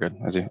not doing very good,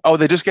 is he? Oh,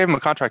 they just gave him a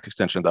contract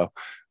extension though.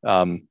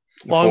 Long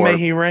may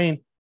he reign.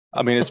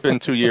 I mean, it's been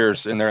 2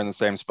 years and they're in the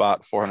same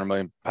spot 400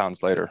 million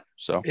pounds later.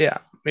 So yeah.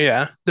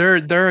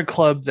 They're a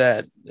club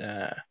that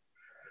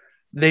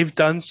they've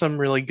done some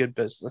really good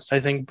business. I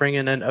think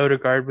bringing in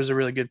Odegaard was a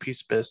really good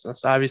piece of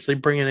business. Obviously,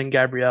 bringing in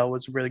Gabriel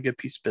was a really good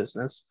piece of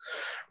business.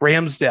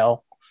 Ramsdale,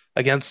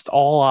 against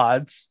all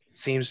odds,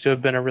 seems to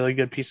have been a really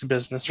good piece of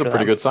business. It's a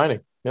pretty good signing.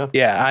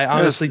 Yeah, I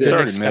honestly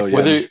didn't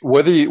expect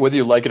whether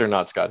you like it or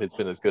not, Scott. It's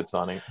been a good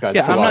signing. I'm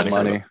not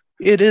money.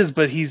 It is,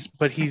 but he's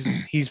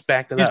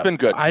backed it up. He's been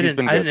good. I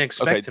didn't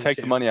expect him take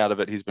to. the money out of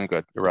it. He's been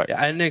good. You're right.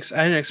 Yeah, I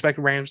didn't expect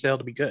Ramsdale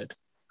to be good.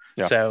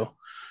 Yeah. So,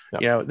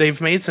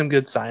 they've made some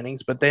good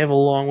signings, but they have a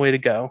long way to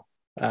go.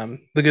 The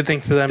good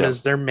thing for them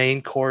is their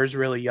main core is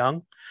really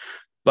young,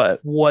 but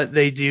what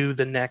they do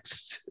the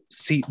next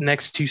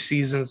 2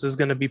 seasons is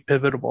going to be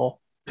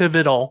pivotal to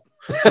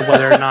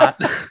whether or not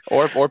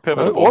or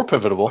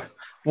pivotal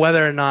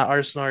whether or not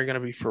Arsenal are going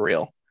to be for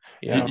real.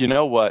 You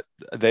know what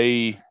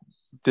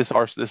this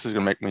is going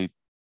to make me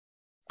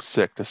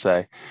sick to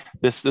say.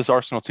 This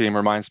Arsenal team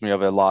reminds me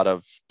of a lot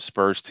of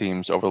Spurs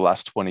teams over the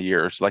last 20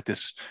 years, like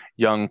this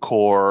young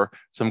core,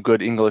 some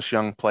good English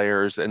young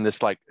players, and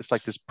it's like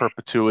this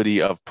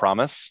perpetuity of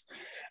promise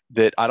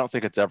that I don't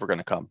think it's ever going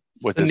to come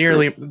with the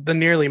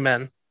nearly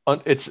men.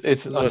 It's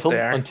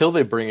until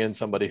they bring in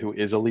somebody who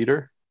is a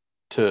leader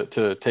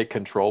to take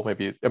control.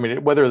 Maybe, I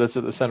mean, whether that's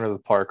at the center of the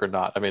park or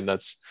not, I mean,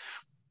 that's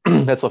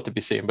left to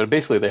be seen. But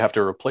basically, they have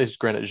to replace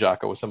Granit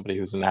Xhaka with somebody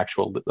who's an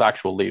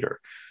actual leader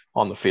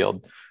on the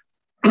field.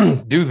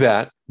 Do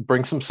that.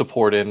 Bring some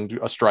support in,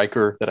 a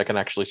striker that I can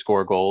actually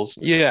score goals.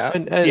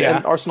 And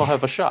Arsenal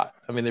have a shot.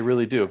 I mean, they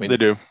really do. I mean, they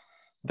do.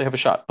 They have a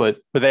shot, but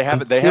they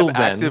have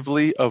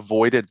actively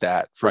avoided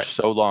that for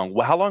so long.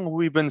 How long have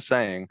we been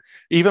saying?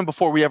 Even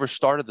before we ever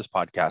started this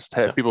podcast,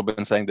 have people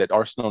been saying that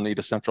Arsenal need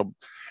a central,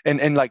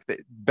 and like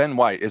Ben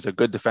White is a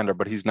good defender,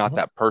 but he's not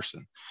that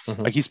person.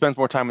 Like he spends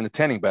more time in the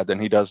tanning bed than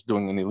he does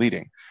doing any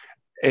leading.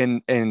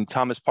 And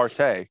Thomas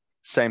Partey,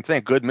 same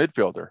thing, good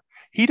midfielder.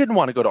 He didn't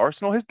want to go to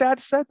Arsenal. His dad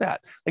said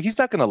that. Like he's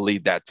not going to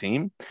lead that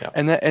team. Yeah.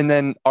 And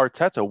then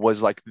Arteta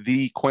was like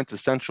the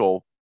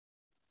quintessential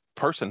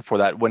person for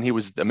that when he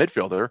was a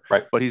midfielder,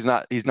 right? But he's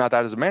not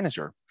that as a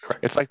manager.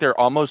 Correct. It's like they're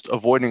almost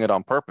avoiding it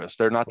on purpose.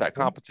 They're not that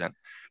competent,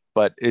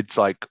 but it's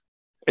like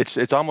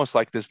it's almost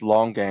like this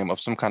long game of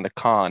some kind of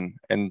con,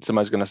 and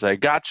somebody's going to say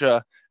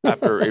gotcha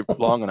after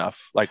long enough.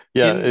 Like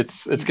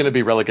it's going to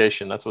be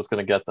relegation. That's what's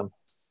going to get them.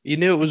 You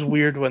knew it was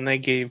weird when they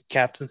gave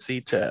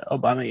captaincy to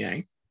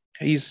Aubameyang.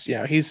 He's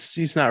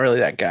not really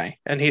that guy,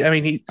 and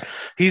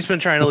he's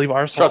been trying to leave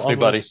Arsenal. Trust me,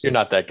 buddy, you're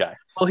not that guy.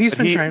 Well, he's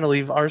been trying to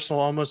leave Arsenal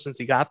almost since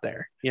he got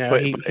there.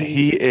 But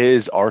he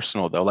is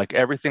Arsenal though. Like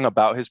everything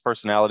about his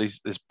personality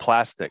is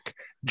plastic,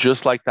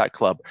 just like that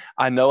club.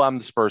 I know I'm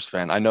the Spurs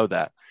fan. I know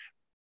that,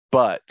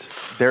 but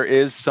there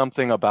is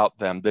something about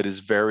them that is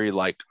very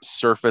like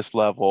surface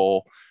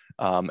level.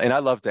 And I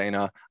love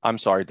Dana. I'm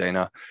sorry,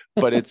 Dana,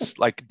 but it's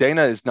like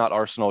Dana is not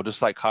Arsenal,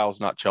 just like Kyle's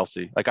not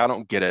Chelsea. Like I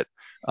don't get it.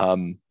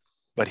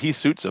 But he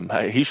suits him.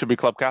 He should be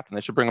club captain.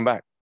 They should bring him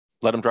back.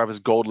 Let him drive his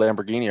gold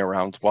Lamborghini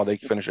around while they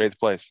finish 8th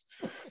place.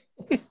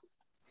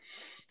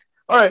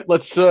 All right,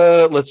 let's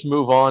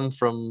move on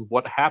from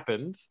what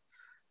happened,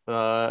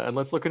 and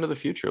let's look into the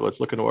future. Let's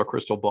look into our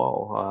crystal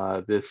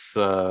ball. This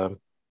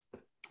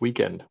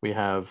weekend, we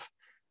have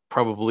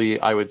probably,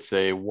 I would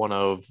say, one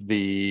of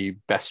the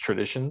best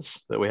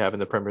traditions that we have in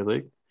the Premier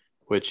League,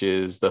 which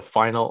is the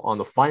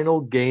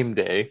final game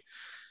day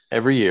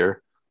every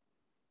year.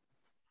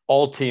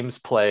 All teams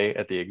play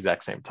at the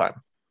exact same time.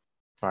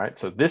 All right.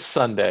 So this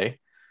Sunday,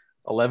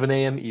 11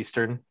 a.m.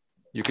 Eastern,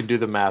 You can do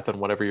the math on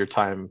whatever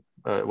time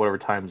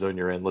zone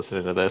you're in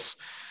listening to this.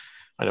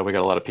 I know we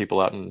got a lot of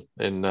people out in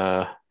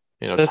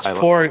That's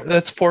Thailand.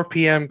 That's 4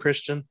 p.m.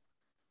 Christian.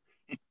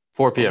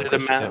 4 p.m.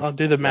 I'll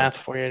do the math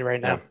for you right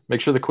now. Yeah.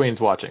 Make sure the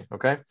Queen's watching.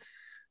 Okay.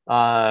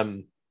 All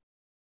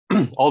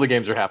the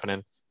games are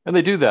happening, and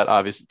they do that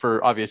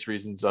for obvious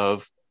reasons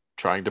of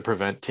trying to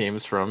prevent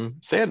teams from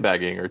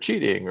sandbagging or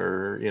cheating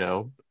or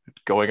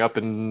going up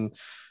and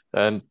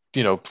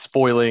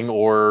spoiling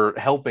or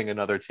helping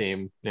another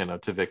team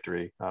to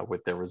victory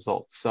with their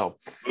results. So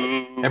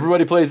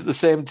everybody plays at the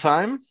same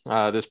time.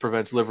 This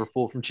prevents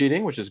Liverpool from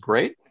cheating, which is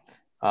great.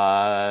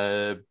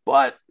 But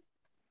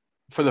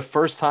for the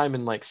first time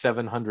in like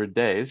 700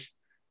 days,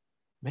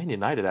 Man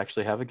United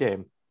actually have a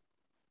game.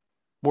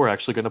 We're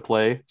actually going to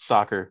play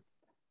soccer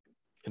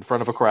in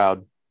front of a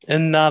crowd.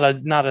 And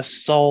not a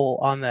soul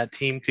on that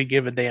team could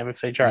give a damn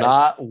if they tried.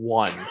 Not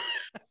one.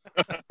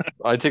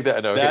 I take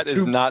that. No, that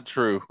is not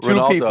true.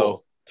 Two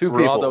people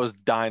Ronaldo is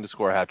dying to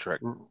score a hat trick.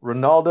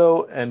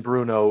 Ronaldo and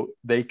Bruno,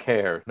 they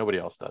care. Nobody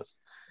else does.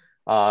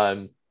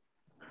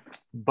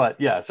 But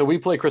yeah, so we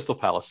play Crystal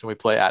Palace and we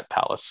play at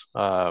Palace,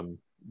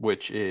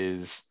 which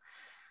is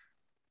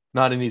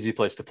not an easy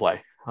place to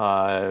play.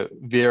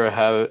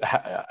 Vieira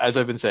as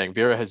I've been saying,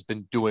 Vieira has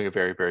been doing a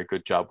very, very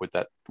good job with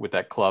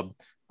that club.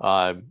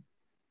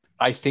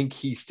 I think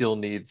he still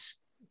needs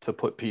to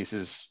put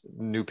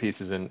new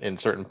pieces in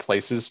certain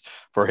places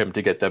for him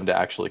to get them to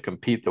actually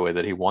compete the way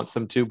that he wants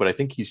them to. But I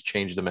think he's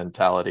changed the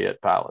mentality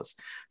at Palace.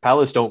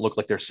 Palace don't look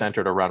like they're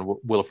centered around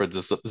Wilfried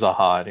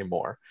Zaha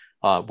anymore,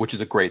 which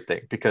is a great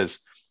thing because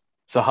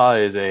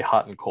Zaha is a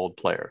hot and cold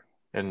player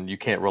and you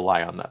can't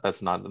rely on that.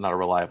 That's not a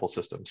reliable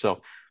system.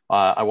 So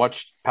I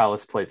watched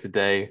Palace play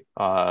today.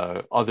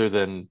 Other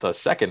than the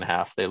second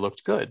half, they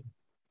looked good.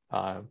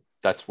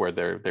 That's where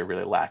they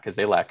really lack, is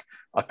they lack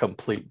a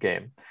complete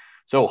game.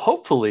 So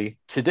hopefully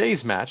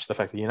today's match, the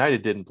fact that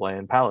United didn't play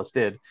and Palace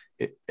did,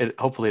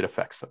 hopefully it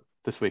affects them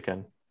this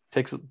weekend.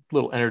 Takes a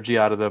little energy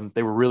out of them.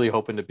 They were really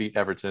hoping to beat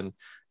Everton,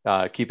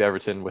 keep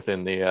Everton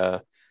within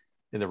the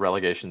in the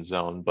relegation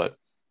zone, but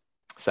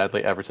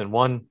sadly Everton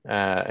won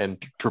in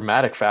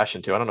dramatic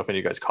fashion too. I don't know if any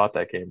of you guys caught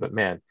that game, but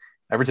man,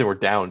 Everton were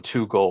down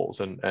 2 goals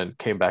and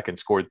came back and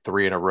scored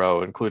 3 in a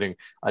row, including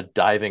a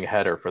diving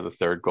header for the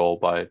third goal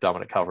by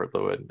Dominic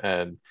Calvert-Lewin.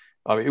 And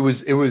it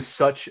was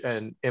such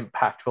an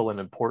impactful and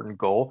important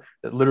goal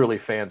that literally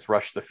fans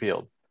rushed the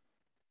field.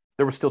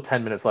 There were still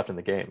 10 minutes left in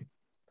the game.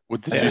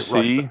 Did you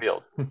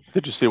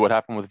see what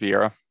happened with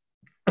Vieira?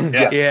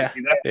 Yes.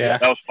 Yeah,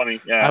 that was funny.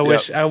 Yeah,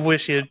 I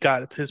wish he had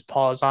got his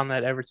paws on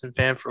that Everton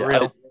fan for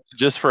real.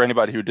 Just for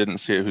anybody who didn't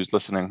see it, who's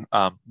listening,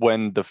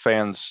 when the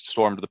fans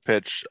stormed the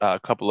pitch, a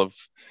couple of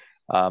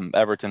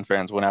Everton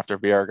fans went after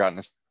Vieira, got in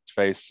his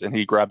face, and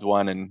he grabbed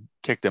one and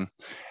kicked him.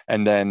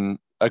 And then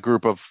a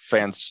group of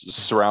fans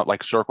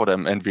circled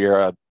him, and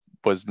Vieira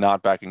was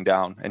not backing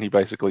down, and he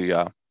basically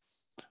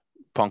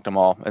punked them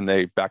all, and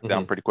they backed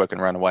down pretty quick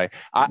and ran away.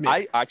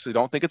 I actually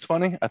don't think it's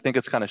funny. I think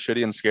it's kind of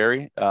shitty and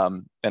scary,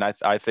 and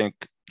I think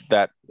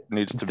that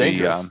needs to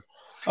be.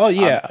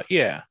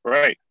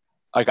 Right.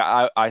 Like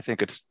I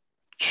think it's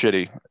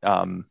shitty.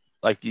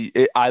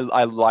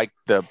 I like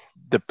the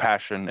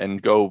passion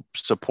and go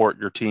support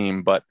your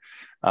team, but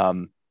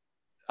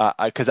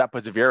because that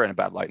puts Vieira in a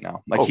bad light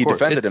now. Like he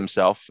defended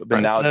himself, but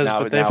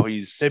now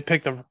he's they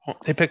picked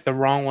the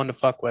wrong one to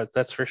fuck with.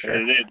 That's for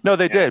sure. No,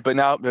 they did, but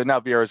now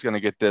Vieira's going to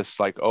get this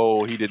like,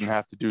 oh, he didn't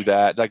have to do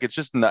that. Like it's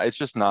just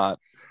not.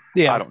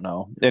 Yeah, I don't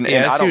know, and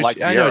I don't like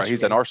Vieira.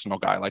 He's an Arsenal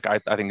guy. Like I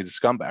think he's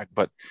a scumbag,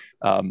 but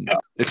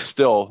it's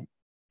still.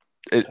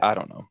 I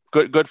don't know.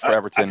 Good for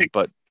Everton,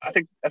 but I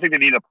think they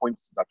need a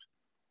points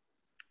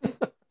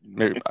deduction.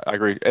 Maybe, I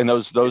agree, and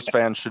those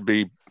fans should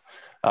be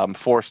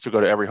forced to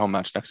go to every home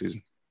match next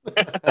season.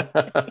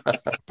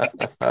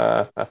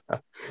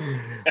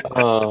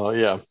 Oh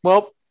yeah.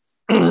 Well,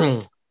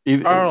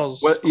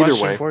 Charles, either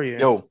way. For you.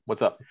 Yo,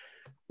 what's up?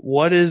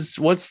 What's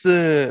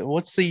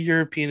the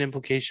European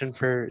implication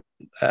for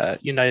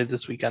United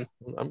this weekend?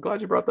 I'm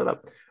glad you brought that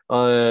up.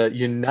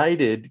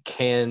 United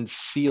can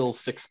seal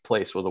 6th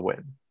place with a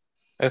win.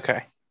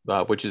 Okay.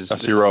 Which is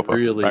Europa,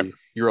 really right?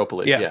 Europa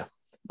League, yeah.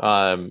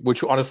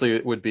 Which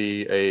honestly would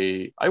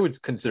be I would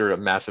consider it a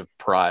massive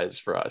prize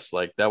for us.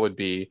 Like that would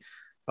be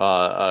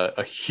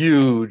a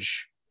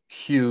huge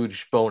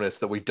bonus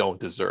that we don't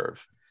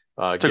deserve.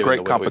 It's a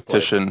great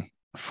competition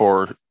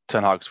for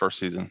Ten Hag's first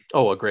season.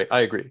 Oh,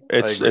 I agree.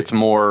 It's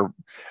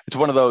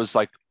one of those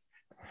like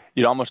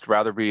you'd almost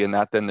rather be in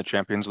that than the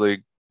Champions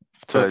League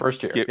for the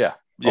first year.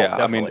 Yeah.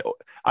 I mean,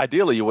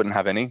 ideally you wouldn't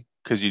have any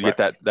because you get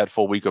that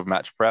full week of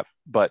match prep,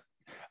 but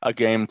a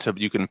game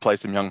you can play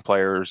some young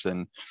players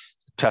and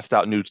test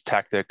out new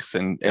tactics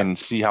and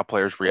see how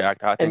players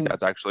react. I think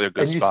that's actually a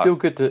good spot.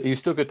 And you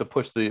still get to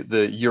push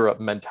the Europe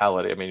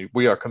mentality. I mean,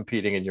 we are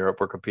competing in Europe.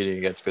 We're competing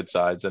against good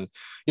sides, and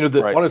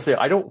honestly,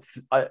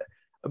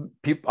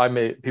 people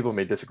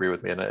may disagree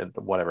with me and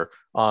whatever.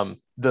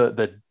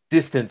 The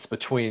distance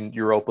between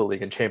Europa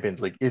League and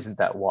Champions League isn't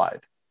that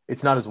wide.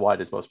 It's not as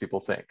wide as most people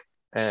think,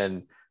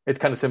 and it's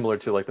kind of similar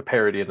to like the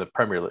parity in the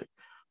Premier League.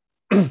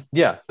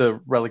 yeah, the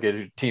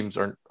relegated teams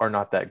are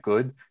not that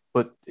good,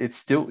 but it's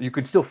still, you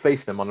could still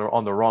face them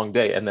on the wrong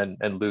day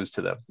and lose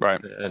to them.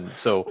 Right. And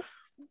so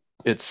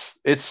it's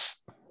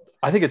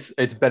I think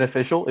it's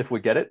beneficial if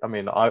we get it. I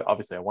mean,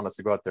 obviously I want us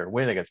to go out there and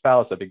win against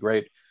Palace. That'd be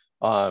great.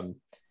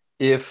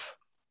 If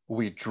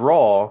we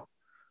draw,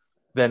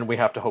 then we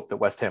have to hope that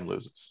West Ham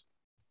loses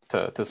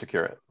to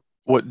secure it.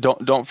 What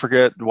don't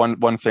forget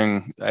one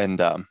thing,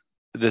 and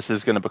this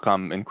is going to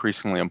become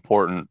increasingly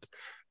important.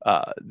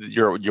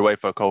 Your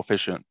UEFA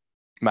coefficient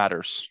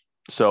matters.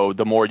 So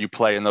the more you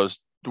play in those,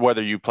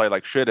 whether you play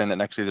like shit in it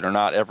next season or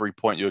not, every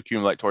point you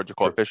accumulate towards your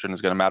coefficient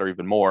is going to matter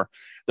even more.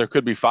 There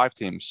could be 5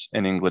 teams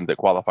in England that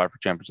qualify for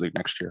Champions League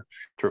next year.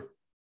 True.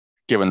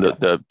 Given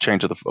the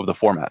change of the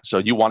format. So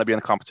you want to be in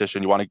the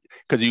competition. You want to,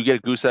 because you get a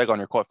goose egg on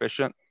your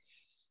coefficient.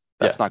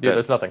 That's not good. Yeah,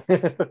 there's nothing.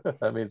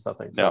 That means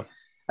nothing. So,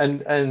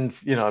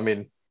 and you know, I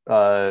mean,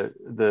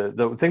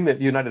 the thing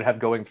that United have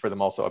going for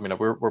them also, I mean,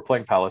 we're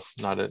playing Palace,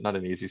 not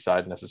an easy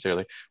side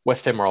necessarily.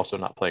 West Ham are also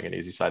not playing an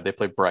easy side. They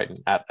play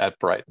Brighton at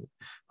Brighton,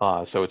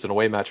 so it's an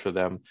away match for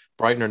them.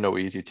 Brighton are no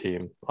easy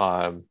team.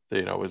 You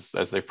know,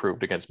 as they've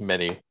proved against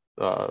many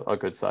a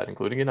good side,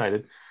 including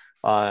United.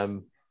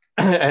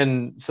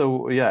 And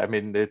so yeah, I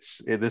mean, this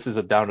is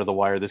a down to the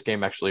wire. This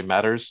game actually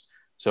matters.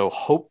 So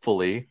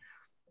hopefully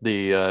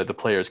the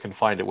players can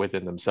find it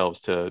within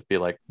themselves to be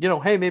like, you know,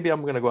 hey, maybe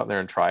I'm going to go out there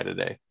and try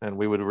today. And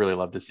we would really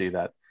love to see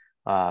that.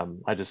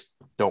 I just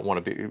don't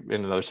want to be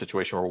in another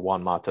situation where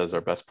Juan Mata is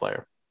our best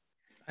player.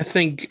 I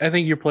think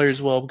your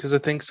players will, because I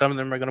think some of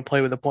them are going to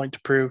play with a point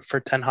to prove for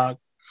Ten Hag.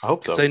 I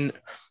hope so.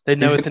 They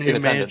know with the new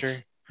manager.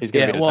 He's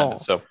going to be in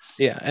attendance. So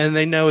yeah, and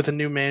they know with a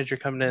new manager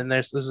coming in,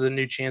 this is a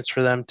new chance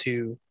for them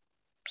to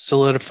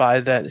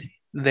solidify that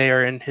they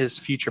are in his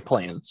future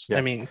plans. Yeah.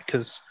 I mean,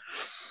 because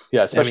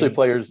especially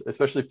players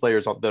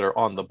that are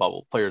on the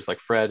bubble, players like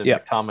Fred and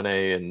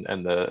McTominay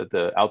and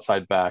the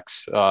outside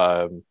backs.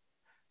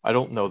 I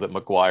don't know that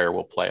Maguire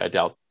will play. I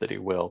doubt that he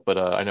will, but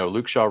I know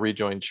Luke Shaw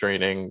rejoined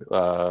training.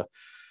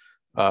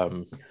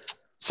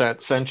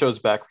 Sancho's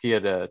back. He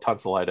had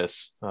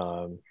tonsillitis,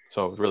 so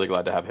I was really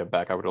glad to have him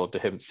back. I would love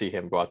to see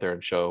him go out there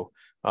and show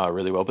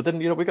really well. But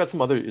then, you know, we got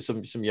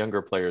some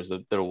younger players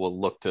that will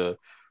look to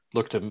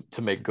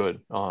make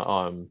good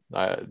on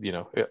you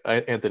know,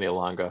 Anthony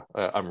Elanga.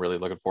 I'm really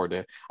looking forward to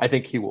it. I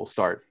think he will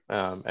start,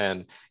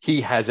 and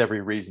he has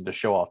every reason to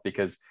show off,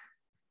 because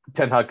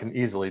Ten Hag can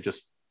easily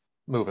just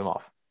move him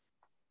off.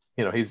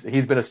 You know,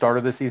 he's been a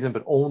starter this season,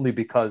 but only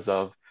because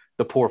of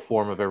the poor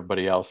form of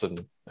everybody else,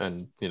 and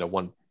you know,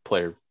 one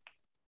player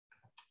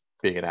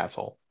being an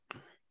asshole.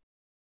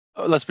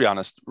 Let's be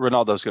honest,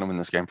 Ronaldo's going to win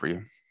this game for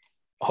you.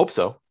 I hope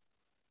so.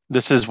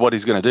 This is what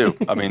he's going to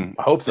do. I mean,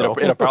 I hope so.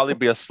 It'll probably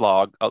be a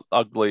slog,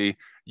 ugly.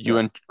 You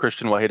and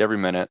Christian will hate every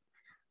minute,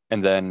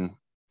 and then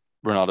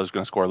Ronaldo's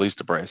going to score at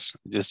least a brace.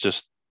 It's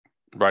just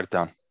write it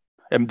down.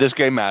 And this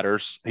game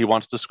matters. He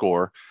wants to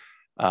score.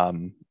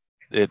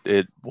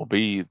 It will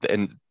be,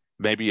 and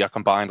maybe a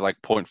combined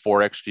like 0.4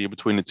 XG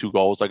between the two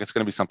goals. Like, it's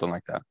going to be something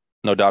like that.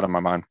 No doubt in my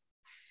mind.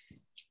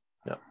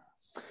 Yeah.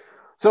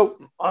 So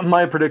on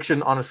my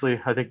prediction, honestly,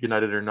 I think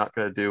United are not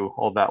going to do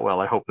all that well.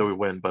 I hope that we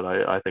win, but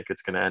I think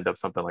it's going to end up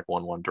something like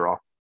 1-1 draw.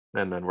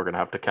 And then we're going to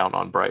have to count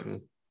on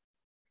Brighton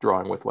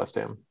drawing with West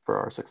Ham for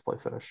our 6th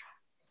place finish,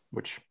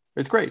 which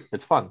is great.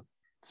 It's fun.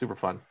 Super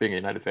fun being a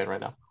United fan right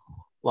now.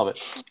 Love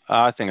it.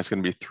 I think it's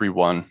going to be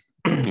 3-1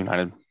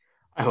 United.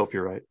 I hope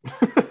you're right.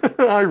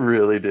 I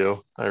really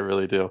do.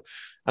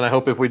 And I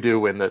hope if we do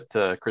win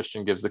that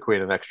Christian gives the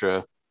Queen an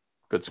extra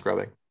good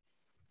scrubbing.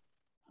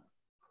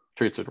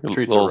 Treats her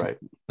right.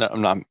 No,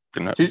 I'm not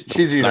gonna.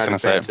 She's a United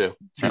fan too.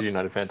 She's a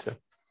United fan too.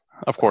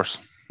 Of course.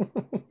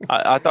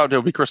 I thought it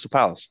would be Crystal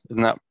Palace.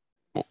 Isn't that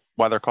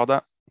why they're called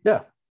that?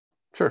 Yeah,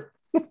 sure.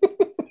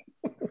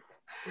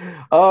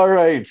 All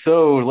right,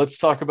 so let's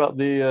talk about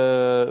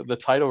the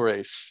title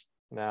race.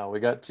 Now we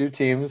got 2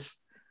 teams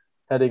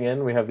heading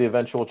in. We have the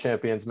eventual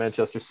champions,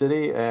 Manchester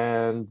City,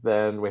 and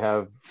then we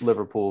have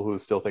Liverpool, who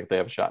still think they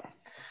have a shot.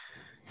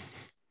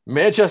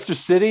 Manchester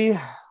City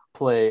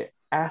play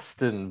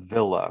Aston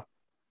Villa.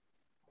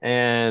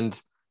 And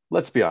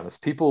let's be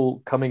honest,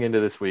 people coming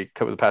into this week,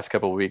 the past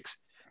couple of weeks,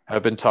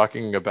 have been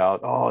talking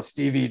about,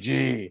 Stevie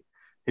G,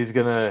 he's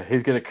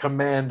gonna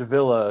command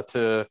Villa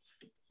to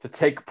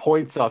take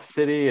points off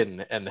City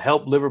and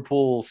help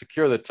Liverpool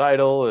secure the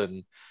title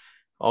and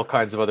all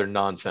kinds of other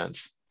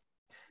nonsense.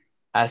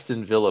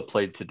 Aston Villa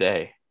played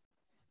today.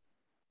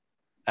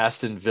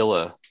 Aston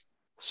Villa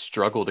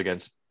struggled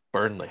against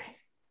Burnley.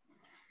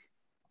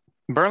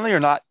 Burnley are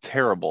not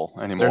terrible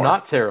anymore. They're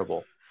not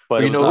terrible.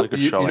 But you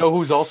know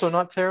who's also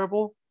not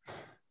terrible?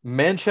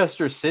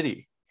 Manchester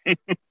City,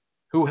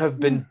 who have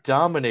been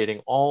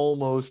dominating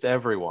almost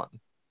everyone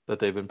that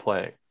they've been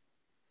playing.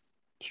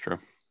 It's true.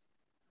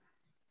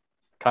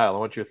 Kyle, I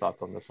want your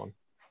thoughts on this one.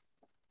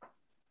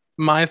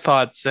 My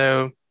thoughts.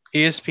 So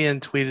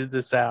ESPN tweeted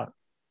this out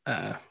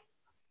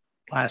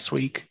last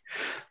week,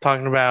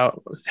 talking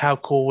about how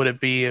cool would it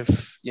be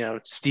if, you know,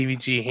 Stevie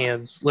G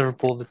hands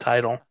Liverpool the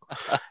title.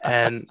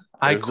 And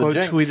I quote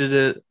tweeted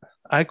it.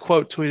 I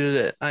quote tweeted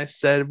it. I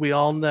said, "We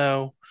all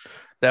know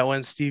that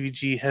when Stevie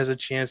G has a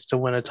chance to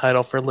win a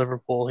title for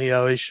Liverpool, he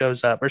always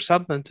shows up," or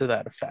something to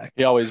that effect.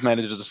 He always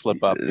manages to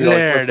slip up. He always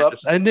There slips it up.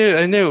 is. I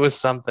knew it was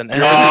something. And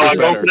Your it tweet was was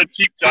Go better. for the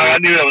cheap shot. I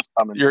knew that was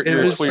coming.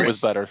 Your was tweet was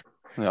just- better.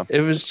 Yeah.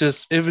 It was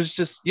just,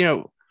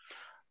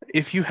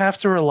 if you have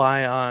to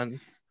rely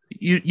on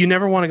you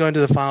never want to go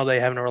into the final day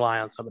having to rely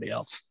on somebody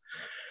else,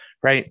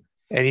 right?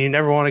 And you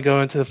never want to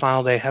go into the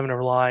final day having to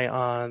rely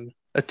on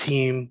a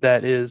team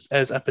that is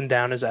as up and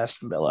down as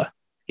Aston Villa.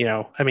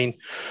 I mean,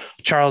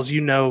 Charles, you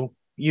know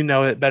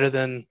it better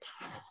than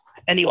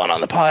anyone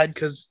on the pod,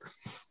 because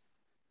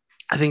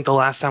I think the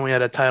last time we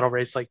had a title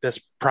race like this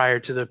prior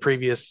to the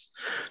previous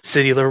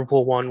City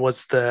Liverpool one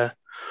was the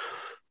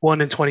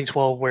one in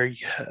 2012 where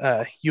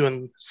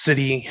United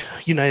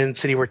and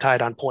City were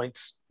tied on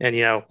points, and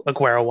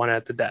Aguero won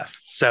at the death.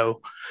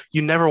 So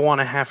you never want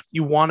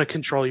to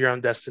control your own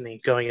destiny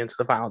going into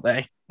the final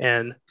day,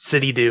 and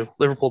City do,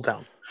 Liverpool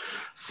don't.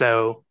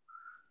 So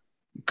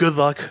good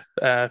luck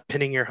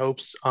pinning your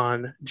hopes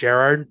on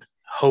Gerrard.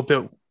 Hope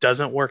it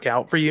doesn't work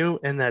out for you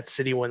and that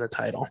City win the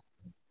title.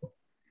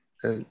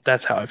 And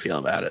that's how I feel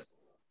about it.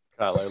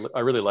 Kyle, I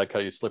really like how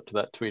you slipped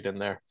that tweet in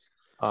there.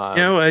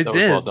 I that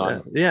did. was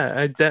well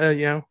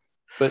done.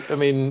 But I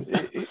mean,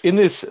 in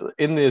this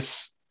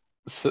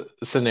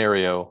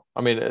scenario, I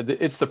mean,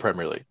 it's the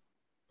Premier League.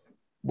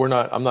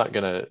 I'm not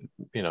gonna,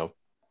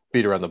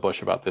 beat around the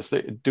bush about this.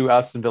 Do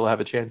Aston Villa have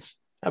a chance?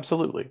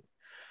 Absolutely.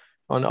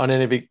 On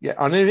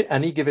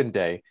any given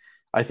day,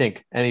 I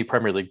think any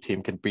Premier League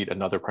team can beat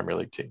another Premier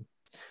League team.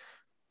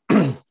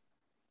 Aston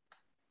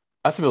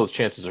Villa's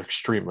chances are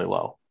extremely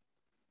low.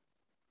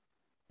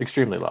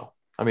 Extremely low.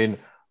 I mean,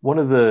 one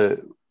of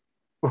the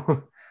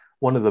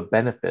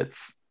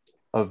benefits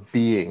of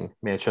being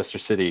Manchester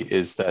City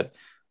is that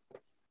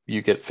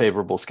you get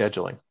favorable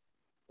scheduling.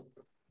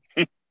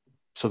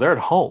 So they're at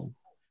home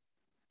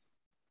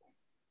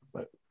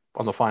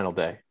on the final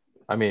day.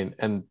 I mean,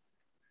 and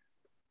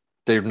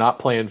they're not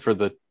playing for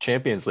the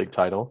Champions League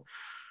title.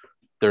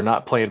 They're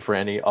not playing for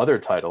any other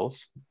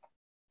titles.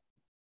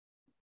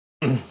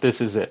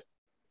 This is it.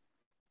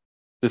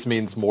 This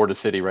means more to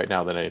City right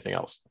now than anything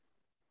else.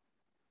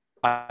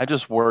 I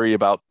just worry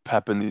about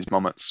Pep in these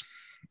moments,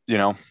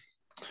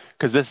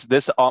 because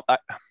he's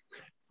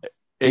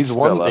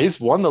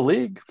won the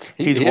league.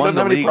 He won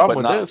the league,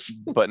 problem with this,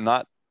 but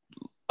not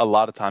a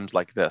lot of times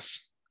like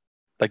this.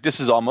 Like, this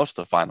is almost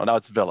the final. Now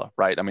it's Villa,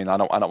 right? I mean, I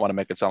don't want to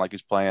make it sound like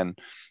he's playing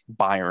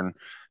Bayern,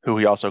 who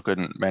he also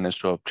couldn't manage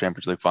to a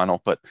Champions League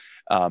final, but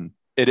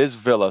it is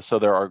Villa, so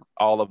there are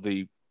all of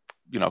the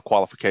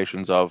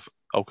qualifications of,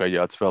 okay,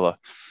 yeah, it's Villa,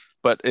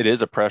 but it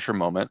is a pressure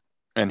moment.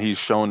 And he's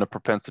shown a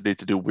propensity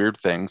to do weird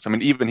things. I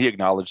mean, even he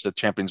acknowledged the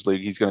Champions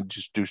League, he's going to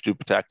just do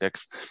stupid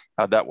tactics.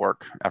 How'd that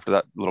work after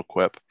that little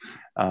quip?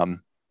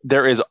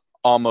 There is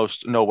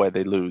almost no way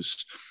they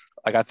lose.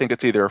 Like, I think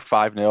it's either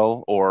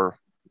 5-0 or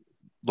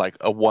like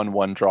a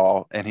 1-1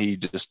 draw, and he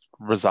just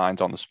resigns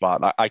on the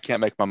spot. I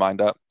can't make my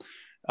mind up.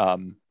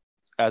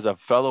 As a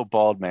fellow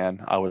bald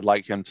man, I would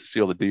like him to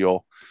seal the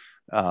deal.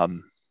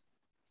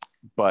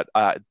 But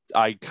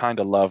I kind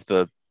of love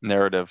the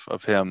narrative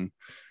of him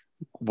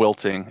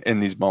wilting in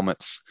these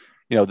moments.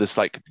 This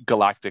like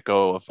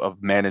Galactico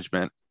of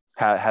management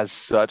has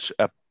such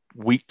a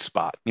weak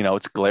spot.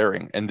 It's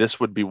glaring, and this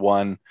would be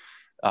one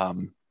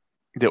that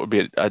would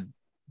be a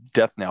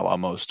death knell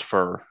almost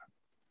for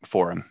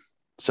him.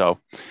 So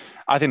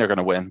I think they're going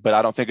to win, but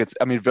I don't think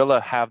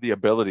Villa have the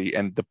ability,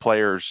 and the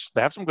players,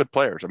 they have some good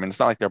players. I mean, it's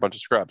not like they're a bunch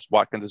of scrubs.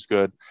 Watkins is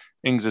good,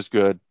 Ings is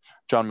good,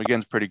 John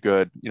McGinn's pretty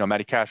good,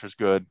 Matty Cash is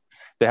good.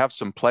 They have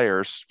some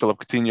players, Philip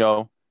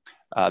Coutinho.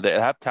 They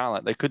have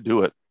talent. They could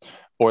do it,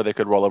 or they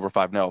could roll over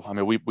 5-0. I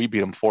mean, we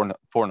beat them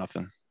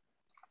 4-0,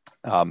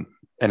 and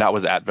that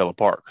was at Villa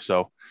Park.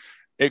 So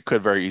it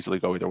could very easily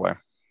go either way.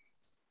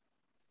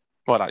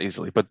 Well, not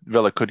easily, but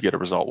Villa could get a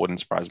result.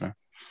 Wouldn't surprise me.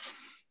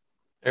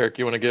 Eric,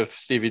 you want to give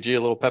Stevie G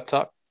a little pep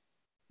talk?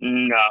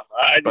 No,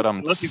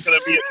 unless he's gonna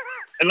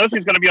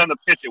be on the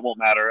pitch, it won't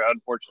matter,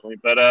 unfortunately.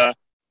 But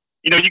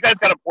you guys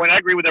got a point. I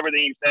agree with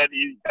everything you said.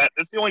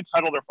 That's the only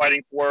title they're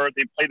fighting for.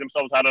 They played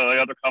themselves out of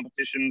the other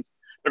competitions.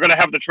 They're going to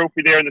have the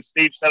trophy there and the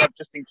stage set up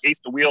just in case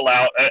to wheel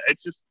out.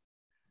 It's just,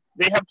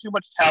 they have too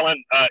much talent,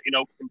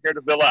 compared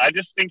to Villa. I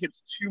just think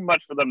it's too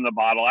much for them to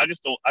bottle. I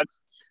just don't.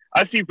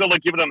 I see Villa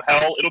giving them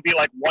hell. It'll be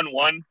like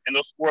 1-1, and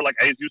they'll score like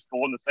a Jesus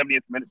goal in the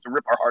 70th minute to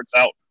rip our hearts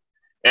out.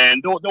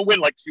 And they'll win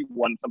like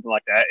 2-1, something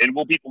like that. And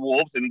we'll beat the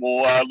Wolves, and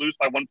we'll lose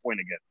by 1 point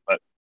again.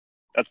 But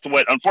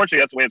unfortunately,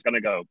 that's the way it's going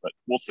to go. But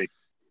we'll see.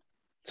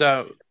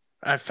 So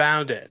I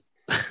found it.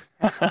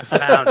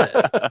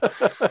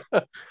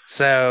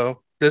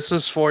 So this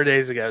was 4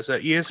 days ago. So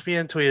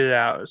ESPN tweeted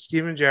out,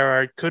 Steven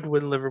Gerrard could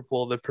win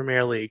Liverpool the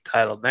Premier League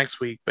title next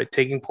week by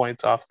taking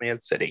points off Man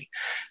City.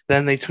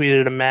 Then they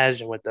tweeted,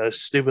 imagine, with those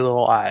stupid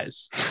little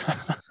eyes.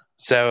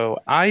 So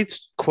I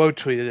quote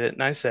tweeted it,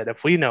 and I said,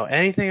 if we know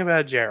anything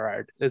about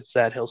Gerrard, it's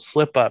that he'll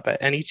slip up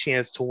at any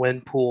chance to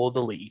win Pool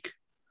the league.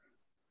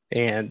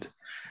 And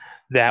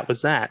that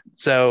was that.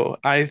 So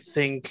I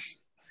think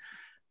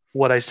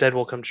what I said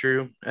will come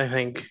true. I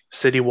think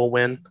City will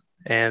win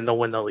and they'll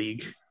win the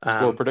league.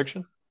 Score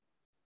prediction?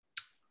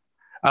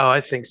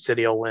 I think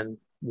City will win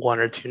 1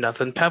 or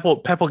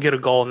 2-0. Pep will get a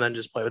goal and then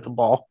just play with the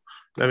ball.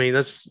 I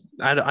mean,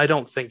 I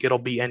don't think it'll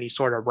be any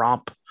sort of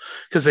romp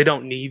because they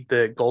don't need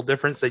the goal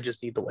difference. They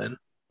just need the win.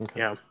 Okay.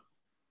 Yeah.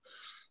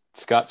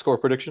 Scott, score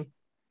prediction?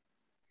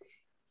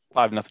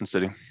 5-0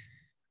 City.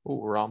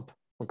 Ooh, romp.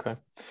 Okay.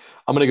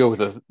 I'm gonna go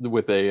with a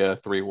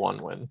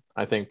 3-1 win.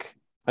 I think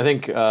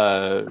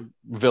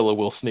Villa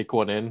will sneak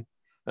one in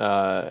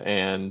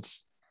and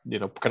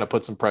kind of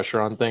put some pressure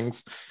on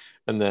things,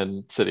 and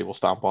then City will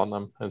stomp on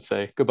them and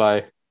say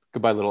goodbye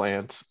little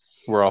ant.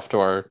 We're off to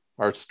our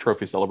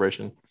trophy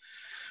celebration.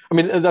 I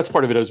mean, that's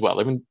part of it as well.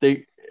 I mean,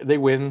 they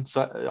win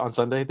on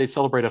Sunday, they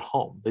celebrate at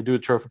home. They do a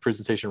trophy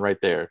presentation right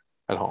there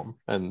at home,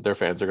 and their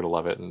fans are going to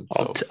love it. And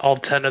so all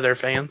 10 of their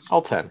fans,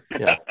 all 10,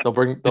 yeah, they'll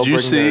bring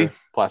their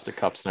plastic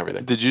cups and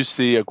everything. Did you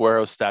see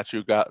Aguero's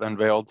statue got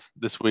unveiled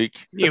this week?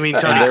 You mean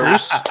Tony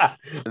Cruz?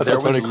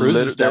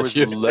 There was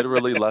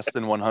literally less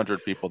than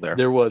 100 people there.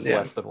 There was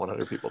less than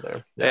 100 people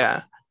there.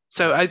 Yeah.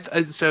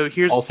 So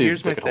here's all season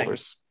my ticket thing.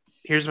 holders.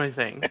 Here's my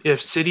thing.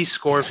 If City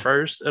score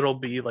first, it'll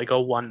be like a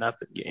 1-0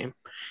 game.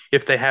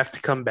 If they have to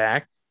come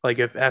back, like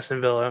if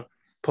Aston Villa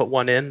put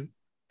one in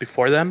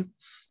before them,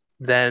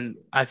 then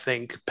I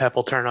think Pep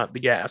will turn up the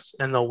gas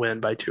and they'll win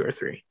by 2 or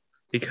 3.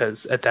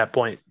 Because at that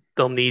point,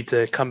 they'll need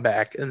to come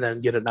back and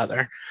then get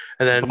another.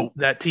 And then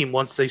that team,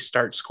 once they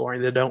start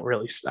scoring, they don't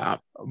really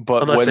stop.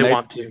 But unless they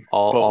want to.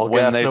 All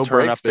when gas, they no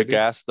turn breaks, up the baby.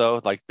 gas,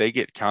 though, like they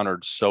get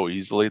countered so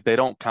easily. They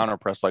don't counter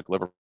press like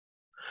Liverpool.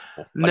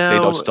 No,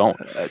 they just don't.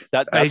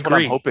 That's what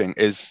agree. I'm hoping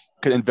is.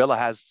 And Villa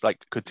has like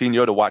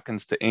Coutinho to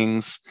Watkins to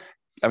Ings.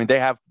 I mean, they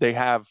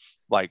have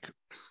like.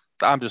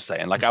 I'm just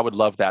saying, like I would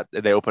love that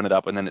they open it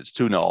up and then it's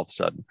 2-0 all of a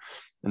sudden,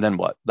 and then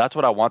what? That's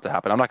what I want to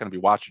happen. I'm not going to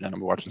be watching it. I'm going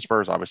to be watching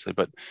Spurs, obviously,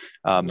 but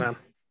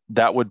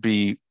that would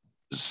be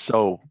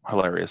so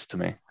hilarious to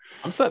me.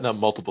 I'm setting up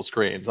multiple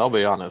screens. I'll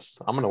be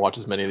honest. I'm going to watch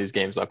as many of these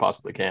games as I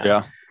possibly can.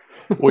 Yeah.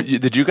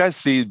 Did you guys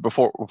see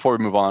before we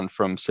move on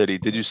from City?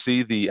 Did you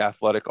see the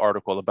Athletic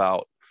article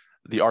about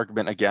the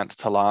argument against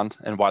Haaland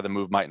and why the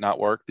move might not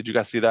work? Did you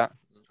guys see that?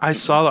 I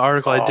saw the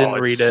article. I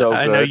didn't read it. So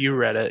I know you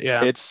read it.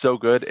 Yeah. It's so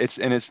good.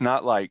 It's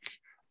not like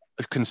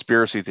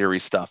conspiracy theory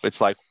stuff.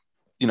 It's like,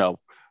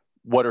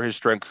 what are his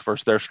strengths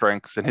versus their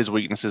strengths and his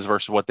weaknesses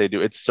versus what they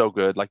do. It's so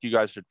good. Like you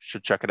guys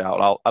should check it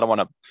out. I don't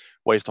want to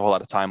waste a whole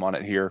lot of time on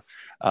it here.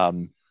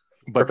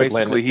 But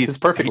basically his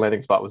perfect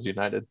landing spot was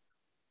United.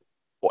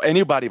 Well,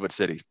 anybody but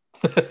City.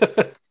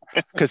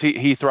 Because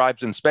he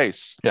thrives in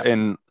space.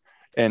 Yeah.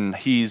 And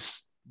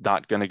he's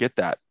not going to get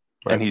that.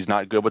 Right. And he's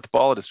not good with the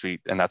ball at his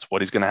feet. And that's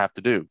what he's going to have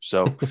to do.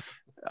 So,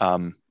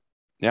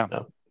 yeah.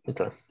 No.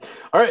 Okay.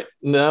 All right.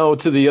 Now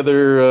to the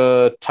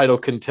other title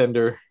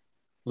contender,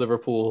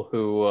 Liverpool,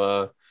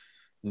 who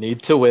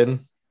need to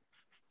win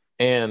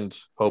and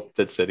hope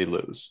that City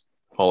lose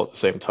all at the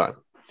same time.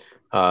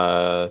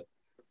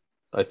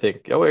 I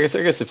think. Oh, I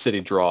guess if City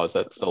draws,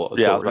 that's still.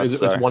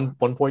 It's 1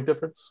 point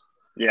difference.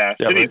 Yeah,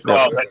 City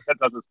draws. That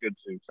does us good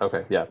too. So.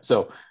 Okay. Yeah.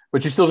 So,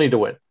 but you still need to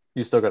win.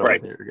 You still got to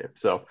win your game.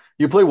 So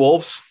you play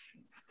Wolves.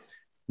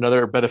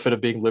 Another benefit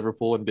of being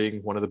Liverpool and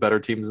being one of the better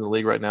teams in the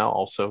league right now.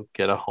 Also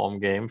get a home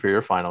game for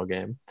your final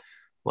game.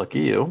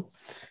 Lucky you.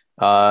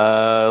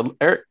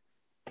 Eric,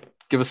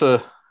 give us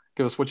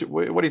what do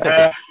you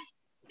think?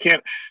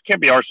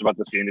 Can't be harsh about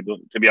this game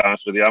to be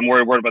honest with you. I'm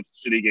worried about the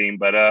City game,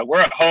 but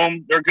we're at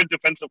home. They're a good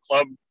defensive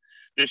club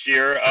this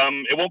year.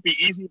 It won't be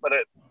easy, but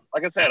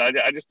like I said,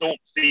 I just don't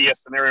see a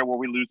scenario where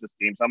we lose this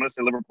game. So I'm going to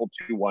say Liverpool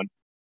 2-1.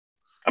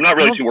 I'm not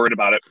really too worried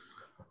about it.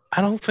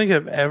 I don't think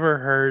I've ever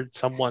heard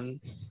someone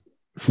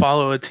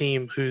follow a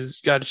team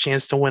who's got a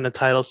chance to win a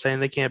title saying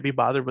they can't be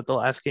bothered with the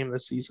last game of the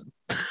season.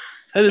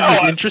 That is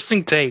an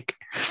interesting take.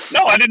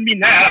 No, I didn't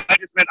mean that. I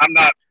just meant I'm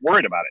not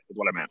worried about it is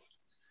what I meant.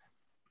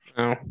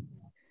 Oh.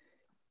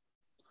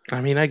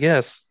 I mean, I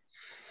guess.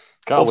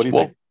 Kyle, what do you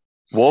think?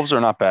 Wolves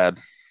are not bad.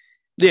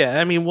 Yeah,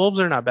 I mean, Wolves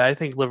are not bad. I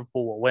think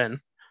Liverpool will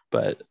win.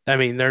 But, I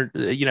mean,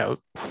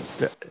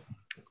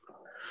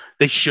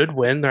 they should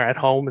win. They're at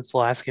home. It's the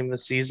last game of the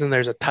season.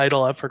 There's a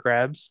title up for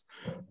grabs.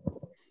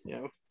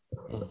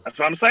 That's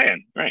what I'm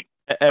saying. Right.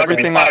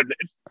 Everything.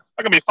 It's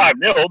not going to be 5-0,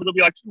 but it'll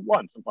be like 2-1,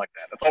 something like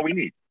that. That's all we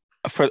need.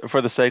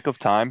 For the sake of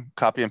time,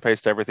 copy and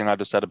paste everything I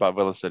just said about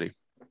Villa City.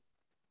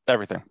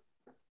 Everything.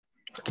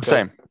 It's the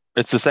same.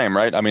 It's the same,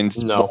 right? I mean,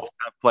 no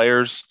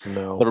players.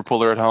 No.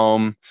 Liverpool are at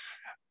home.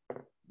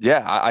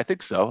 Yeah, I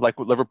think so. Like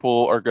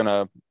Liverpool are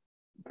gonna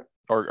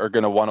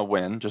want to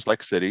win, just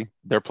like City.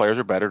 Their players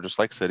are better, just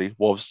like City.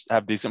 Wolves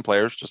have decent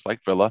players, just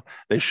like Villa.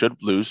 They should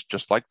lose,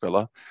 just like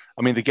Villa.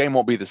 I mean, the game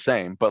won't be the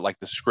same, but like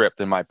the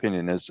script, in my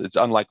opinion, is it's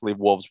unlikely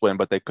Wolves win,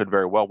 but they could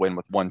very well win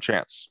with one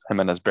chance.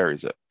 Jimenez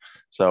buries it.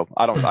 So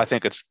I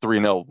think it's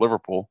 3-0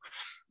 Liverpool,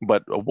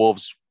 but a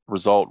Wolves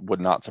result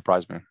would not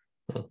surprise me.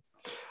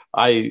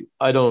 I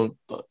don't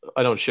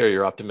share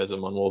your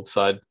optimism on Wolves'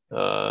 side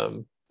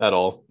at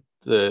all.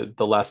 The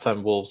last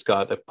time Wolves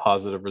got a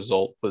positive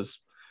result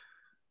was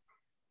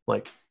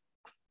like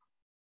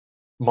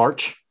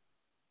March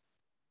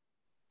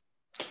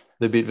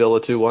They beat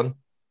Villa 2-1.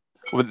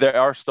 Well, they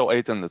are still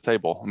eighth in the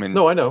table. I mean,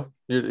 No, I know.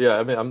 Yeah,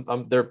 I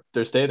mean,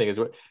 their standing is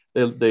what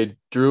they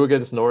drew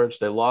against Norwich.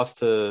 They lost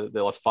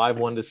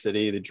 5-1 to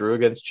City. They drew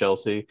against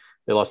Chelsea.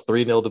 They lost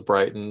 3-0 to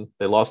Brighton.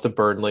 They lost to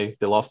Burnley.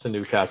 They lost to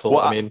Newcastle.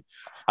 Well, I mean,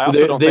 I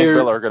also don't think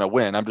Villa are going to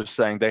win. I'm just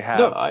saying they have.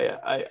 No,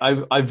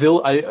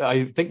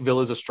 I think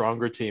Villa is a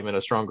stronger team and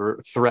a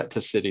stronger threat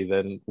to City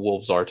than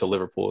Wolves are to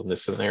Liverpool in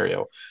this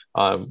scenario.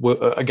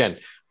 Again,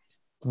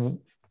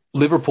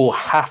 Liverpool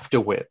have to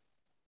win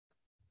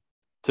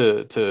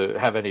to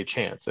have any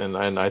chance, and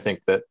I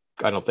think that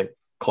I don't think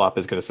Klopp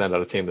is going to send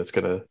out a team that's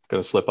going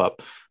to slip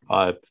up.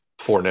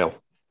 4-0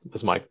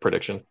 is my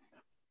prediction.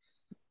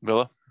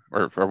 Villa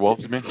or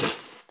Wolves, you mean?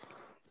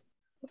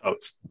 Oh,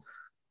 it's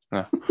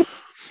yeah.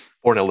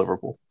 4-0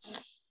 Liverpool.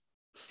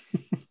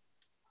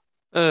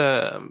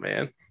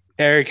 Man,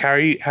 Eric, how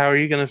are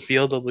you going to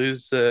feel to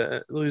lose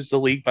the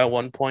league by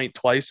 1 point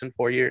twice in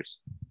 4 years?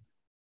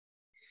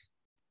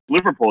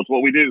 Liverpool, it's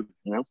what we do,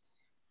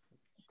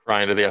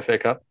 Crying to the FA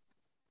Cup.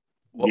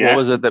 What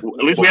was it that?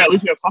 At least we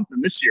have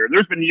something this year.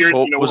 There's been years,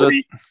 where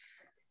we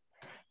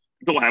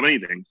don't have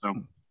anything. So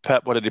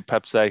Pep, what did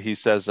Pep say? He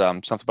says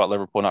something about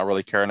Liverpool not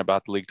really caring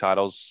about the league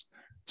titles.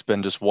 It's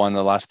been just won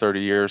the last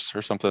 30 years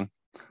or something.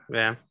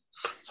 Yeah,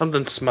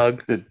 something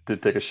smug. Did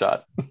take a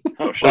shot.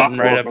 Oh, something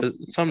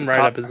right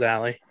up his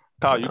alley.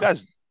 Kyle, you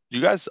guys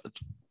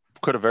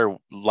could have very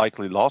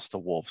likely lost to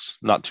Wolves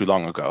not too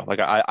long ago. Like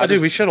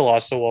we should have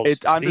lost to Wolves.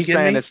 I'm just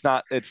saying it's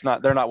not.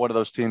 They're not one of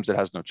those teams that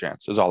has no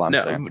chance. Is all I'm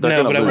saying. But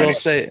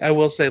I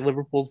will say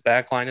Liverpool's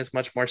backline is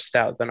much more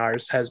stout than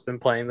ours has been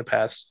playing the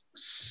past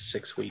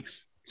 6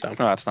 weeks. So no,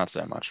 that's not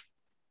saying much.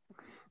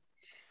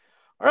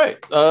 All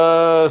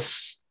right.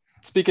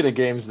 Speaking of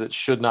games that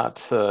should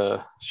not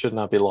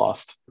be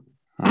lost,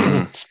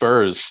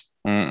 Spurs.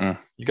 Mm-mm.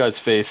 You guys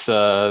face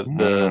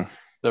the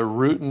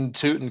rootin'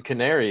 tootin'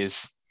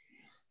 Canaries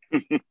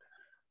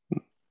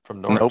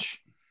from Norwich.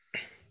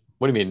 Nope.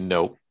 What do you mean,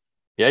 nope?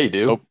 Yeah, you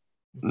do.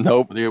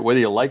 Nope. Whether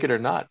you like it or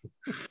not.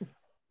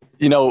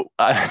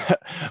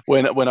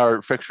 When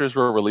our fixtures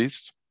were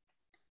released,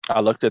 I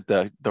looked at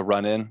the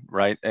run-in,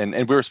 right? And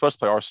we were supposed to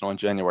play Arsenal in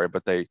January,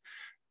 but they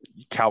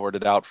cowered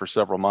it out for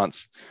several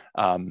months.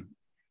 And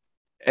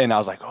I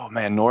was like, oh,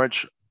 man,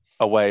 Norwich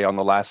away on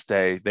the last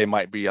day, they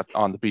might be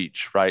on the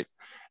beach, right?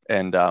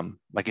 And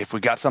if we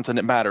got something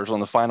that matters on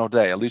the final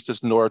day, at least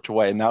it's Norwich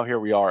away. And now here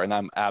we are, and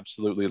I'm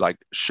absolutely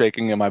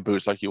shaking in my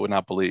boots like you would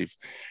not believe.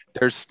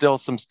 There's still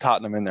some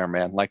Tottenham in there,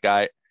 man.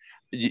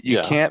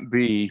 You can't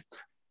be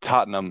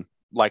Tottenham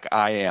like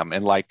I am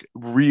and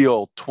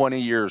real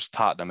 20 years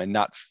Tottenham and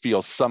not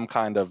feel some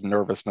kind of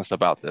nervousness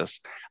about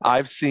this.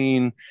 I've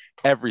seen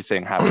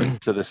everything happen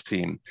to this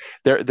team.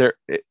 There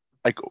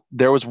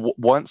was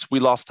once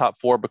we lost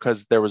top 4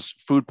 because there was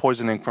food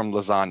poisoning from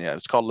lasagna.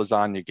 It's called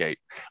Lasagna Gate.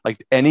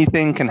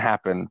 Anything can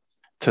happen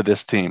to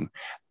this team.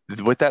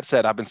 With that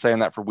said, I've been saying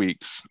that for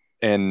weeks,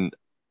 and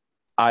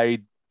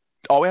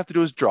all we have to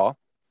do is draw.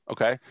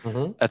 Okay.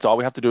 Mm-hmm. That's all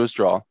we have to do is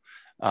draw.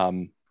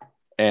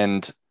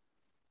 And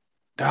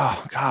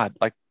oh God,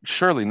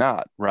 surely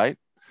not, right?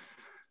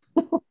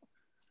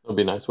 It'd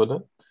be nice,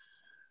 wouldn't it?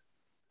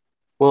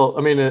 Well,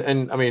 I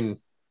mean,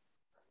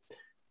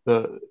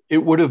 it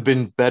would have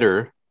been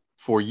better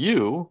for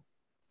you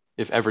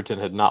if Everton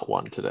had not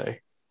won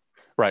today,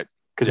 right?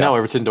 Because now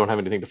Everton don't have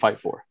anything to fight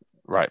for,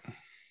 right?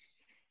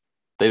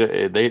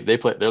 They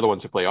play. They're the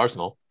ones who play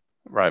Arsenal,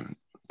 right?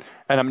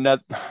 And I'm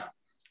not.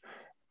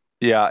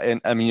 Yeah,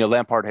 and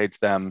Lampard hates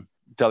them.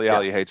 Dele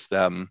Alli hates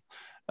them.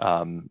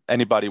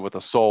 Anybody with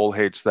a soul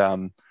hates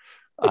them.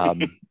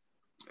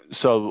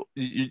 So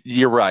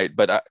you're right,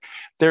 but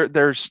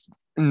there's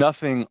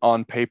nothing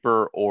on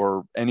paper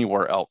or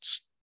anywhere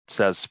else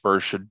says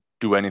Spurs should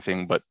do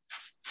anything but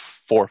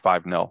 4 or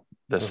 5-0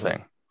 this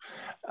thing.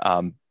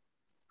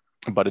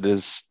 But it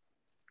is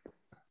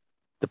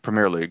the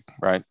Premier League,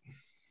 right?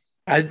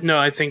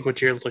 I think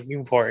what you're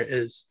looking for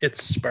is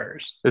it's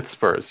Spurs. It's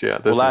Spurs, yeah.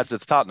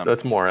 It's Tottenham.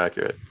 That's more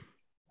accurate.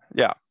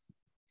 Yeah.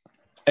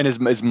 And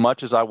as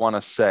much as I want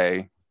to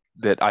say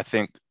that I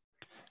think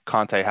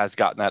Conte has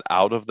gotten that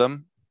out of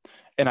them,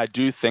 and I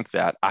do think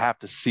that, I have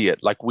to see it.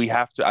 We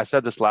have to, I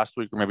said this last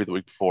week or maybe the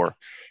week before,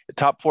 the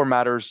top 4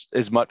 matters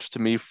as much to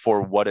me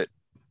for what it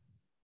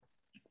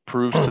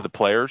proves to the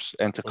players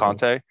and to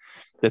Conte,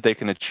 that they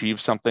can achieve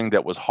something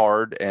that was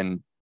hard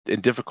and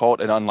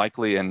difficult and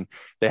unlikely, and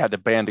they had to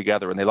band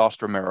together, and they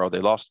lost Romero, they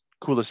lost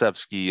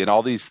Kulusevski, and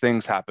all these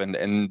things happened,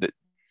 and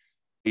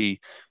they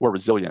were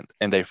resilient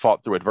and they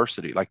fought through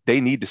adversity.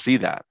 They need to see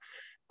that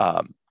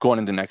going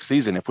into next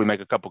season. If we make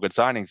a couple good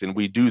signings and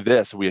we do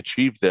this, we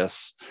achieve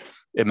this,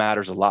 it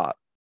matters a lot.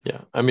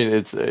 Yeah, I mean,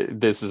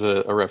 this is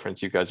a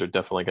reference you guys are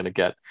definitely going to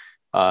get.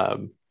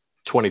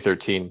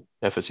 2013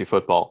 FSU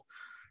football.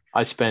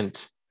 I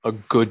spent a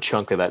good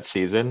chunk of that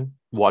season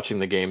watching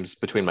the games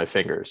between my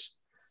fingers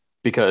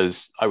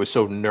because I was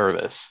so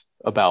nervous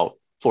about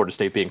Florida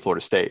State being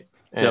Florida State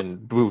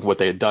and what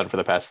they had done for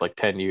the past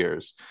 10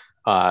 years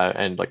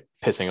and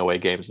pissing away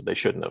games that they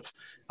shouldn't have.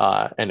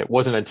 And it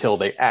wasn't until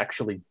they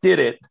actually did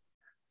it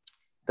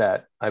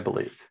that I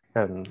believed,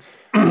 and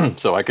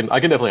so I can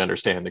definitely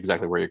understand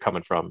exactly where you're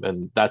coming from,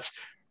 and that's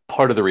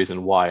part of the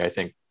reason why I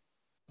think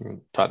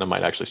Tottenham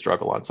might actually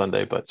struggle on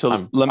Sunday. But So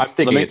I'm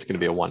thinking it's going to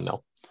be a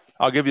 1-0.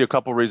 I'll give you a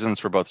couple reasons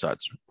for both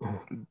sides.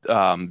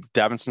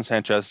 Davinson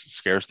Sanchez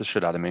scares the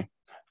shit out of me.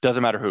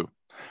 Doesn't matter who.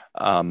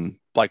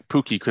 Like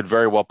Pookie could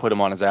very well put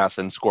him on his ass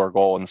and score a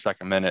goal in the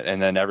second minute, and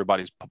then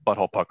everybody's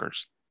butthole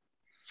puckers.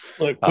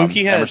 Look,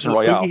 Emerson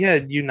Royale. Pookie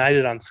had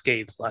United on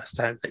skates last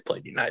time they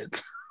played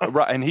United.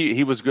 Right, and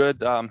he was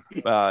good.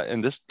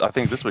 In this, I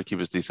think this week he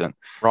was decent.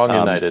 Wrong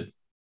United.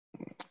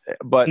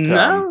 But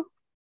no,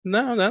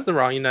 not the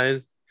wrong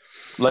United.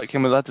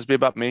 Can we let this be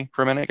about me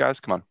for a minute, guys?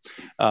 Come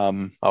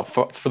on.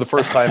 For the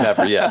first time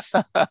ever, yes.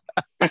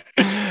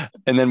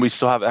 And then we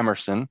still have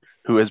Emerson,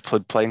 who is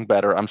playing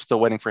better. I'm still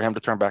waiting for him to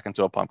turn back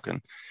into a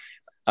pumpkin.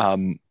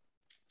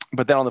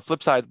 But then on the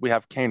flip side, we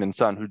have Kane and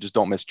Son, who just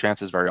don't miss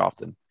chances very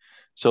often.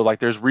 So like,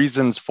 there's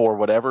reasons for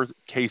whatever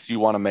case you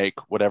want to make,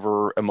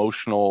 whatever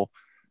emotional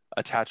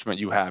attachment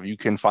you have, you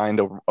can find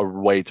a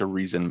way to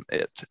reason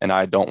it. And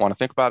I don't want to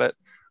think about it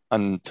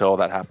until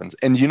that happens.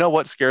 And you know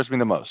what scares me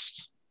the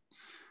most?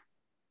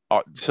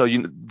 So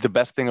the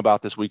best thing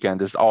about this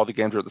weekend is all the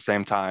games are at the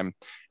same time,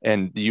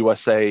 and the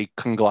USA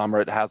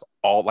conglomerate has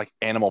all like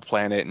Animal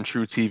Planet and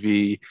True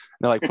TV. And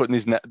they're like putting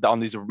these on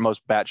these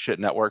most batshit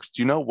networks.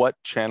 Do you know what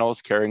channel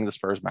is carrying the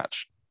Spurs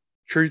match?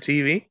 True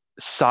TV.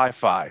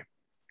 Sci-Fi.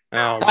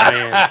 Oh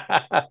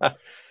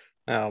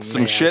man.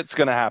 Some shit's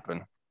gonna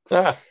happen.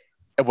 And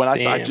when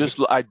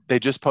they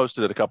just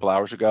posted it a couple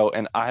hours ago,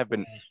 and I have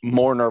been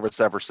more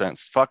nervous ever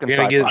since. Fucking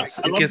You're gonna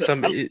Sci-Fi. get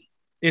some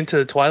into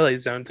the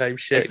Twilight Zone type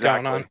shit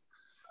going on.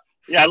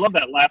 Yeah, I love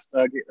that last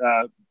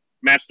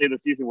match day of the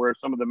season where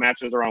some of the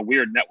matches are on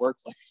weird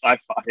networks like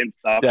Sci-Fi and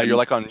stuff. Yeah, you're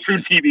like on True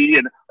TV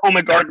and Home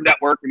and Garden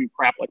Network and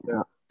crap like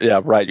that.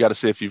 Yeah, right. You got to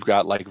see if you've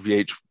got like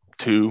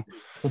VH2.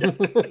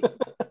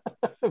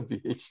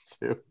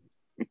 VH2.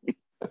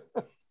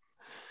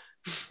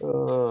 Oh,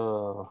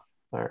 all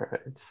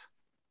right.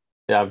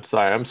 Yeah, I'm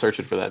sorry. I'm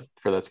searching for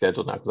that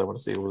schedule now because I want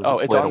to see.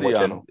 It's on the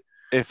channel.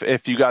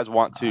 If you guys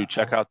want to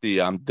check out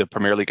the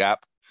Premier League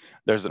app,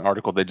 there's an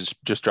article they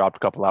just dropped a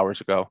couple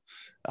hours ago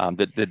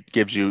that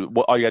gives you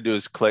all you gotta do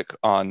is click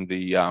on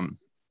the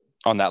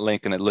on that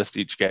link and it lists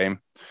each game,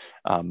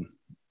 and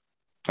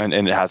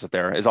it has it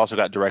there. It's also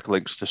got direct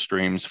links to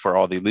streams for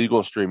all the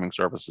legal streaming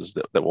services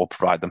that will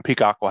provide them.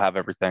 Peacock will have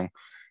everything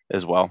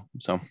as well.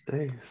 So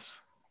days.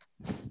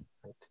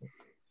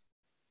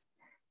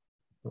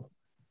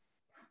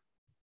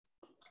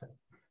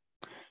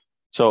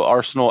 So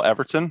Arsenal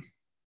Everton.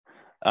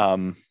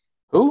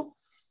 Who?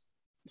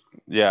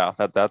 Yeah,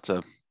 that's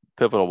a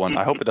pivotal one.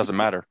 I hope it doesn't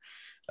matter.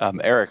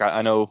 Eric,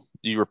 I know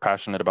you were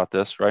passionate about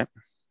this, right?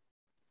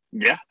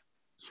 Yeah.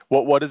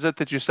 What is it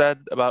that you said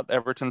about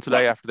Everton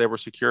today after they were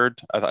secured?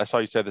 I saw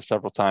you say this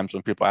several times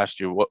when people asked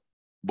you what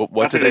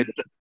did they.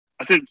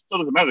 I said it still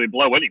doesn't matter. They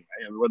blow anyway,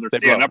 whether they're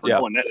standing up or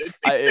going.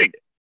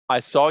 I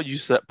saw you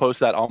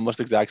post that almost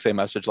exact same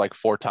message like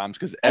 4 times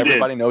because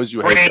everybody knows you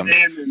hate them.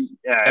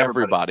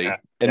 Everybody.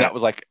 And that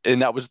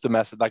was the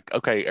message. Like,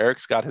 okay,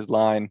 Eric's got his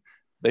line.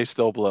 They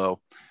still blow.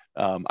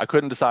 I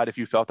couldn't decide if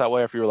you felt that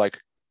way or if you were like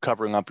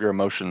covering up your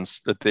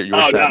emotions that you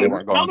were sad they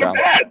weren't going down.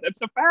 Bad.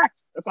 That's a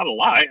fact. That's not a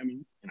lie. I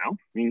mean,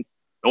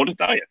 don't just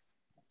tell you.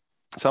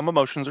 Some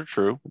emotions are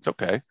true. It's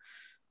okay.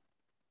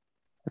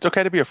 It's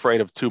okay to be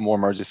afraid of 2 more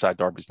Merseyside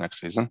derbies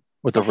next season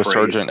with a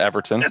resurgent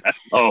Everton.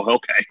 Oh,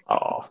 okay.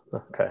 Oh,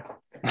 okay.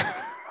 All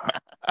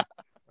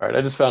right.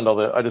 I just found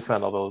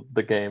all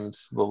the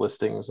games, the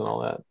listings, and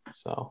all that.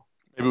 So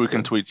maybe we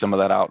can tweet some of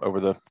that out over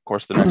the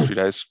course of the next few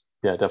days.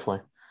 Yeah,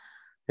 definitely.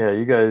 Yeah,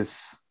 you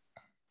guys.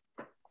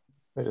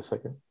 Wait a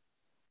second.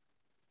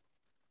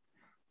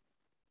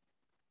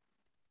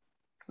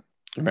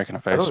 You're making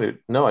a face.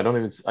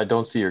 I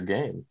don't see your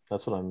game.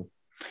 That's what I'm.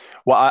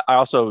 Well, I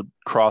also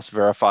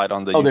cross-verified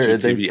on the YouTube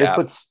TV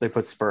app. They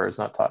put Spurs,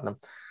 not Tottenham.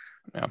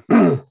 Yeah.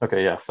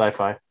 Okay, yeah,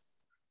 Sci-Fi. Of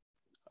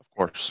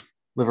course.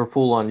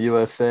 Liverpool on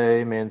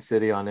USA, Man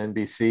City on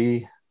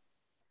NBC,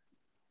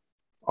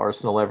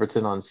 Arsenal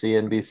Everton on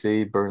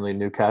CNBC, Burnley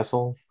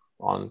Newcastle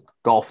on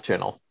Golf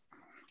Channel.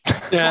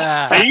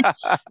 Yeah,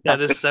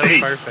 that is so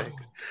perfect.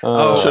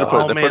 Should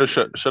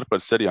have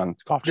put City on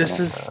Golf Channel.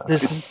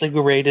 This is the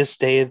greatest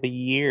day of the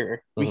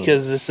year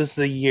because this is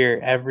the year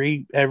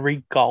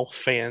every golf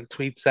fan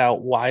tweets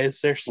out why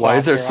is there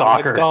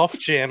soccer on the Golf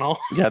Channel?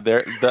 Yeah,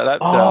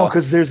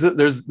 because there's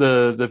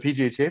the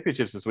PGA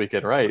Championships this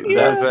weekend, right?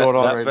 Yeah. That's going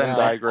on right now. That Venn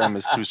diagram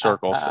is 2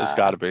 circles. It's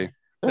got to be,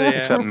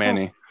 except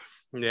Manny.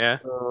 Yeah,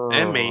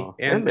 and me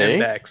and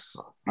Bex.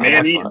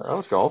 Manny, that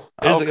was golf.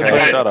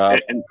 Okay, shut up.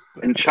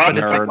 And Chuck,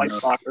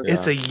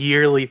 it's a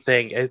yearly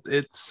thing.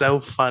 It's so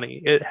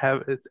funny. It's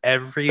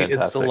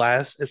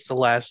the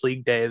last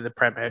league day of the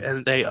Premier,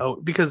 and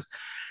because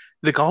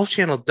the Golf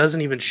Channel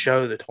doesn't even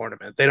show the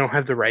tournament. They don't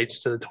have the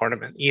rights to the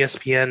tournament.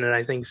 ESPN and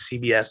I think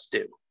CBS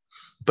do,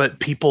 but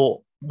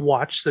people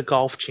watch the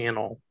Golf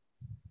Channel,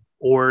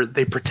 or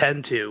they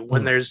pretend to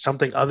when there's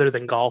something other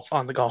than golf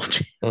on the Golf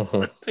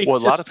Channel. Well, a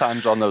lot of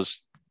times on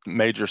those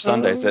major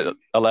Sundays at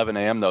 11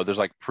 a.m. though, there's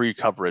like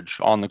pre-coverage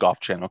on the Golf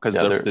Channel because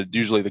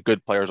usually the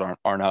good players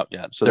aren't out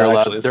yet. So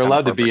they're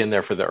allowed to be in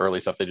there for the early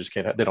stuff. They just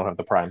can't. They don't have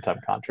the prime time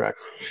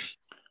contracts.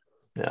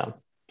 Yeah.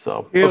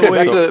 So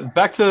okay,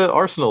 back to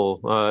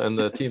Arsenal and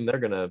the team they're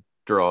gonna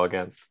draw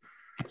against.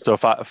 So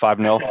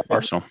 5-0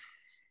 Arsenal.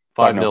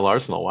 5-0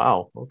 Arsenal.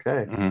 Wow.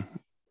 Okay.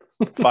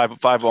 Mm-hmm.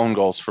 five own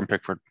goals from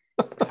Pickford.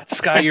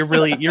 Scott, you're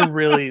really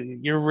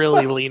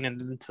leaning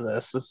into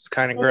this. This is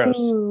kind of gross.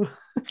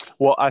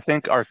 Well, I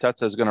think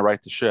Arteta is going to right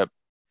the ship,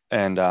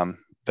 and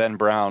Ben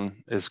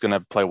Brown is going to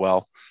play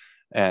well,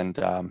 and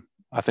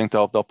I think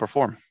they'll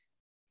perform.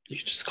 You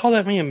just call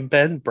that man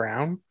Ben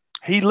Brown?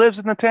 He lives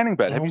in the tanning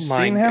bed. Have you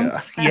seen him?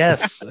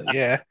 Yes.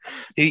 Yeah.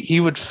 He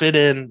would fit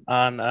in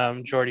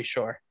on Geordie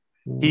Shore.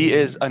 He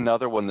is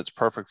another one that's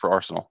perfect for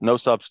Arsenal. No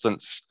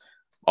substance,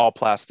 all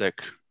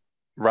plastic.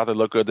 Rather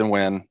look good than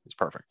win. It's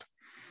perfect.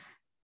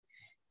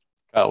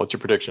 What's your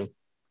prediction?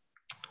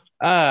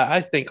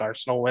 I think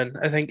Arsenal win.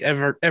 I think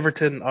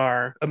Everton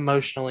are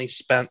emotionally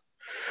spent.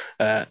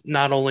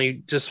 Not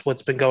only just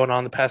what's been going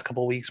on the past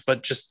couple of weeks,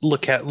 but just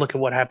look at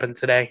what happened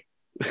today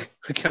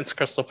against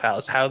Crystal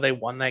Palace. How they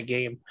won that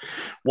game,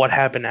 what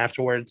happened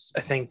afterwards.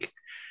 I think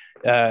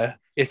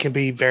it can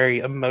be very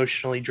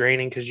emotionally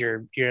draining because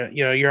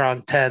you're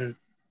on 10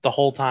 the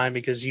whole time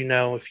because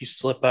if you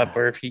slip up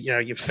or if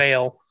you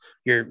fail,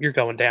 you're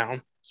going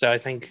down. So I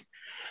think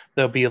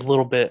they'll play a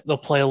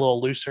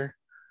little looser.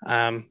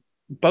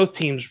 Both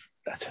teams,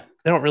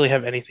 they don't really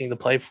have anything to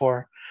play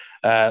for.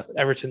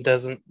 Everton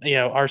doesn't,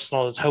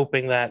 Arsenal is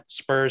hoping that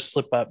Spurs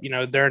slip up.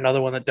 They're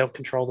another one that don't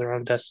control their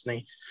own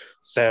destiny.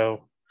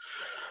 So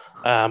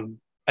I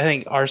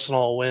think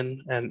Arsenal will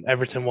win and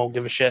Everton won't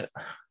give a shit.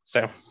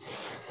 So. All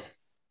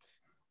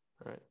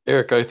right.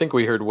 Eric, I think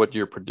we heard what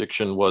your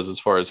prediction was as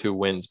far as who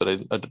wins, but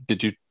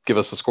did you give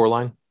us a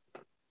scoreline?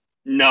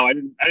 No, I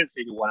didn't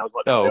see who won. I was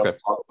letting okay.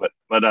 Talk,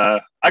 but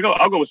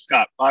I'll go with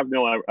Scott.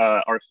 5-0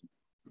 Arsenal.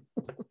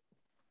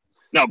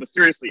 No, but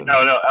seriously, no.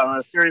 On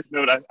a serious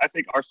note, I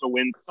think Arsenal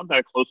wins. Something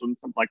a close one,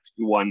 something like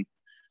 2-1.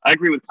 I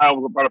agree with Kyle.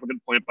 Who brought up a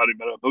good point about it,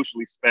 but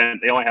emotionally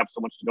spent. They only have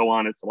so much to go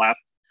on. It's the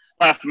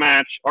last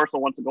match.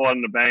 Arsenal wants to go on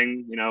in a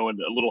bang, and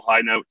a little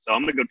high note. So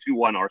I'm going to go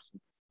 2-1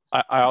 Arsenal.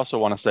 I also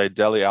want to say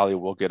Dele Alli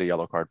will get a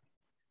yellow card.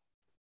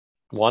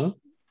 One?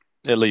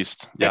 At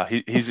least. Yeah,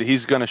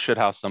 he's going to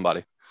shithouse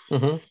somebody.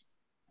 Mm-hmm.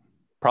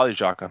 Probably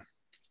Xhaka.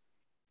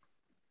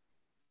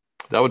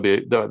 That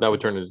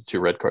would turn into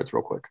 2 red cards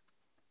real quick.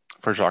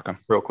 For Xhaka.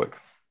 Real quick.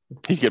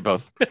 He'd get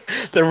both.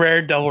 The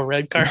rare double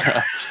red card.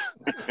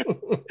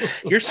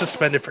 You're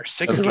suspended for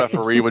 6 games. The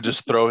referee would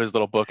just throw his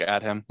little book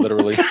at him,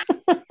 literally.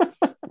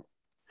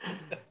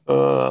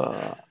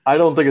 I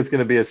don't think it's going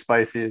to be as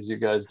spicy as you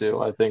guys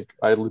do.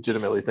 I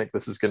legitimately think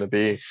this is going to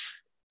be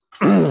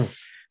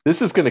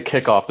this is going to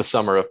kick off the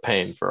summer of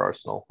pain for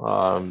Arsenal.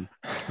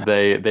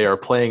 They are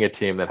playing a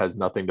team that has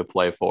nothing to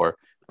play for,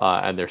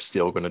 and they're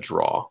still going to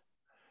draw.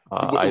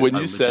 When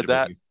you said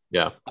that,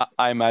 yeah,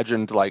 I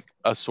imagined like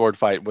a sword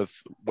fight with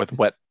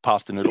wet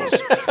pasta noodles.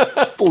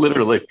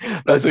 Literally,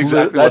 that's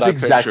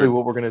exactly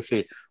what we're going to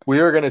see. We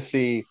are going to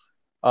see.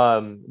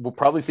 We'll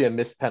probably see a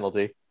missed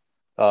penalty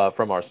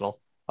from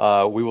Arsenal.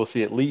 We will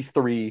see at least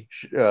 3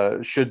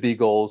 should be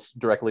goals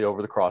directly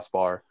over the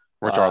crossbar.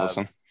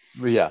 Richarlison.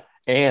 Yeah,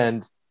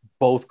 and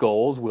both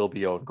goals will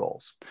be own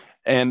goals.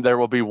 And there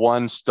will be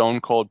 1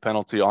 stone cold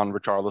penalty on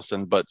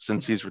Richarlison, but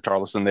since he's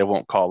Richarlison, they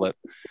won't call it.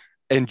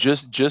 And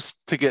just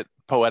to get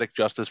poetic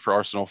justice for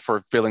Arsenal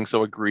for feeling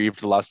so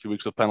aggrieved the last few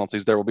weeks with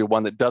penalties, there will be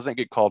 1 that doesn't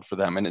get called for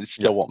them, and it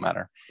still won't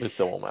matter. It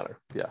still won't matter.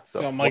 Yeah. So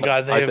oh my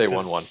God, I say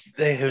 1-1.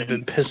 They have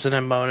been pissing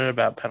and moaning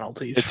about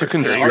penalties. It's a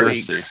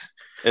conspiracy.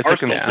 It's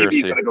Arsenal a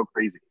conspiracy. TV's gonna go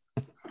crazy.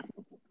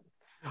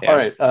 Yeah. All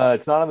right,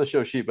 it's not on the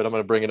show sheet, but I'm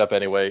going to bring it up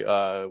anyway.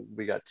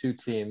 We got 2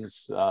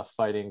 teams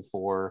fighting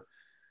for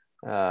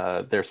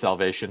their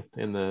salvation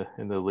in the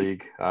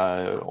league.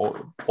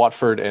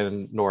 Watford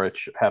and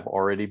Norwich have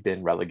already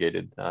been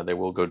relegated. They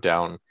will go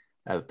down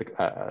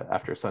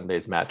after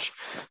Sunday's match,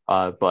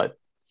 but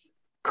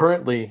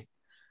currently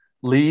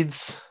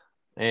Leeds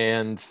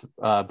and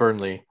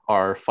Burnley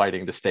are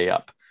fighting to stay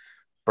up.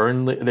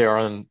 They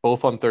are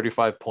both on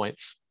 35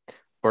 points.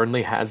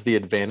 Burnley has the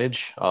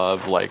advantage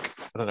of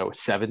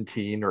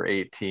 17 or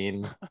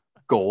 18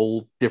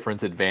 goal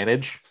difference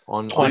advantage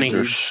on 20. Leeds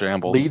are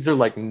shambles. Leeds are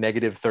like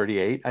negative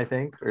 38, I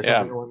think, or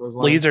something along those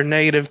lines. Leeds are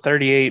negative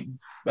 38.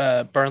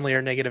 Burnley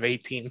are negative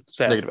 18.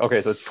 So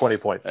okay, so it's 20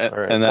 points. And,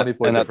 All right, and, 20 that,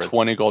 point and that difference.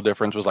 20 goal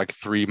difference was like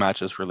 3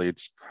 matches for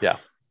Leeds. Yeah,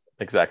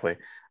 exactly.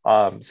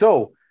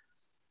 So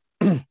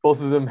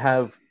both of them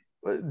have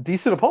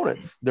decent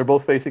opponents. They're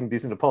both facing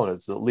decent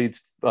opponents. So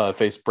Leeds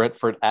face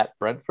Brentford at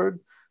Brentford.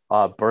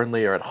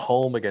 Burnley are at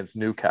home against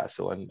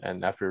Newcastle,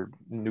 and after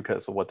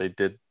Newcastle, what they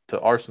did to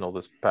Arsenal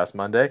this past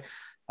Monday,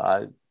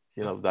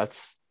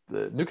 that's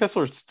the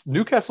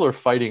Newcastle are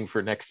fighting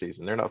for next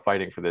season. They're not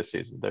fighting for this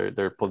season.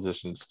 Their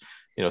positions,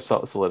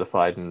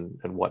 solidified and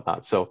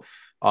whatnot. So,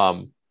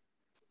 what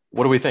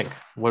do we think?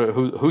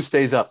 Who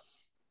stays up?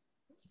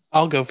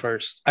 I'll go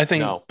first. I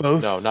think No,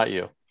 both. No, not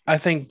you. I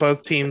think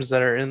both teams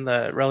that are in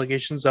the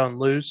relegation zone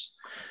lose,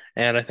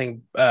 and I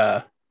think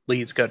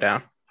Leeds go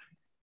down.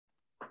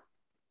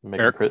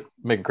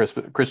 Making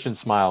Christian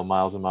smile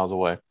miles and miles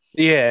away.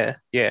 Yeah.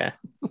 I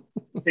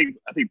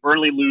think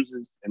Burnley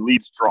loses and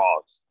Leeds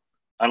draws.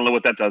 I don't know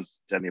what that does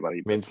to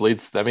anybody.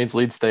 That means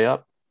Leeds stay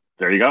up.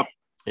 There you go.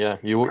 Yeah,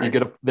 you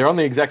get they're on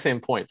the exact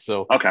same point.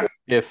 So okay,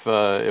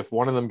 if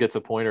one of them gets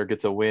a point or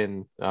gets a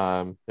win,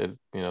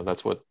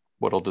 that's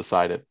what'll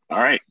decide it. All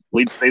right,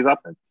 Leeds stays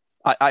up.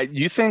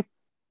 You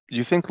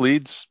think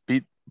Leeds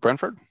beat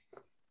Brentford?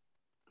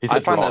 I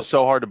find that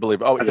so hard to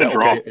believe. Oh, he said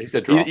draw. Okay. He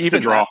said draw.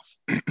 Even draw.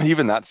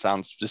 Even that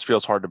just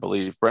feels hard to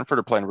believe. Brentford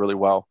are playing really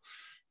well.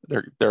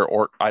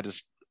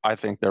 I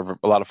think they're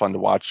a lot of fun to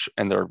watch,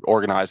 and they're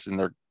organized,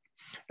 and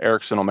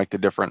Eriksen will make the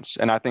difference.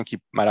 And I think he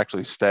might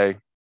actually stay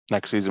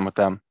next season with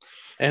them.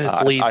 And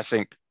it's Leeds. I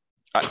think,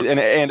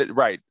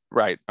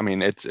 right. I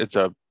mean,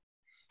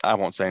 I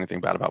won't say anything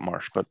bad about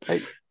Marsh, but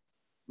hey,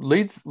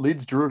 Leeds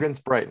drew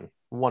against Brighton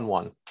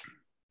 1-1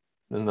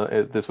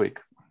 this week.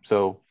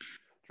 So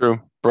true.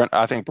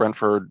 I think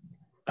Brentford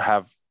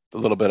have a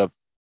little bit of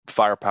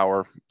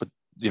firepower, but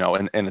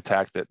in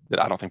attack that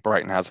I don't think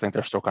Brighton has. I think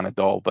they're still kind of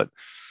dull, but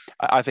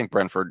I think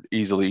Brentford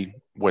easily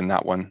win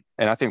that one.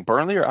 And I think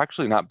Burnley are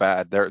actually not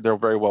bad. They're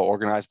very well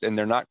organized, and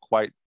they're not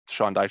quite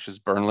Sean Dyche's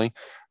Burnley.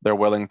 They're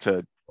willing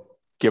to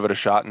give it a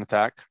shot in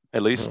attack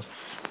at least.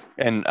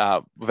 And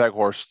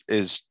Weghorst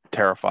is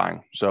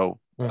terrifying. So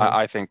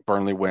I think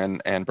Burnley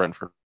win and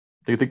Brentford.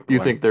 Do you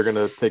think they're going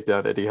to take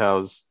down Eddie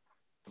Howe's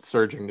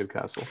surging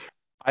Newcastle?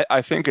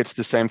 I think it's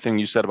the same thing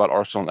you said about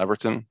Arsenal and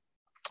Everton.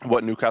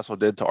 What Newcastle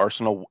did to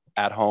Arsenal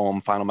at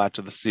home, final match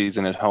of the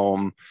season at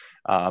home,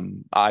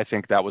 I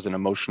think that was an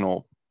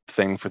emotional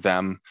thing for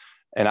them,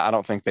 and I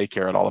don't think they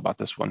care at all about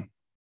this one.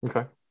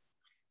 Okay.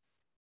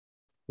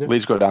 Yeah.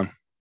 Leeds go down.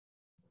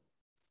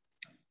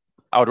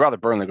 I would rather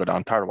Burnley go down.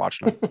 I'm tired of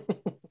watching them.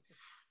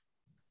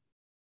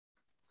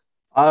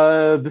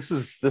 This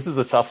is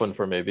a tough one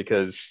for me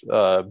because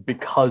the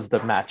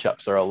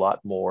matchups are a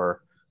lot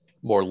more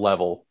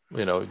level.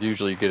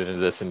 Usually you get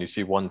into this and you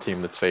see one team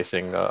that's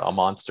facing a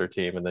monster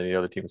team, and then the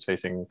other team's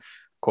facing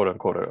quote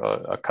unquote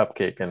a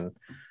cupcake, and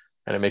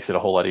it makes it a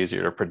whole lot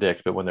easier to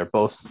predict. But when they're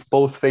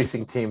both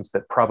facing teams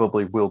that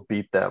probably will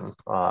beat them,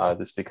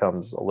 this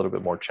becomes a little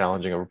bit more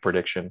challenging of a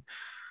prediction.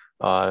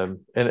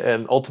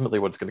 And ultimately,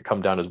 what's going to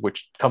come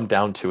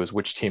down to is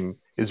which team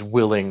is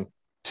willing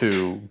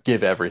to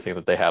give everything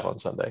that they have on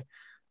Sunday.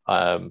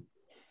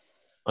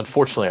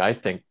 Unfortunately, I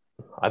think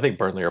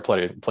Burnley are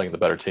playing the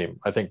better team.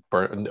 I think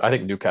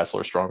Newcastle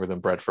are stronger than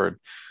Brentford.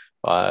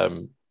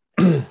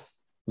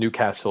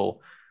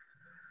 Newcastle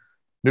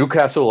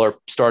are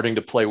starting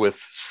to play with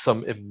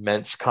some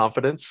immense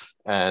confidence,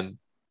 and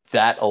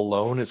that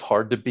alone is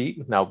hard to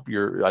beat. Now,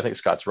 I think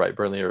Scott's right.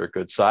 Burnley are a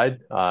good side.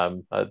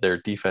 Their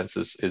defense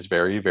is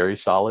very, very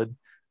solid.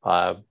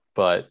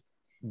 But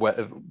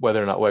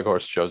whether or not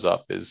Weghorst shows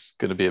up is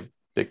going to be a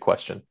big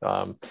question.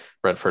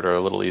 Brentford are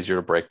a little easier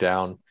to break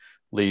down.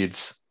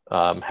 Leeds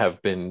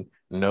have been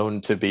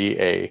known to be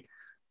a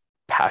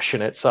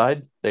passionate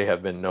side. They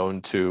have been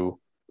known to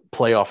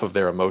play off of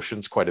their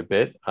emotions quite a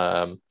bit.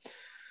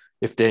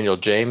 If Daniel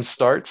James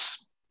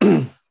starts,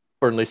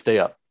 Burnley stay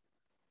up.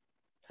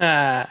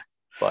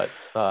 But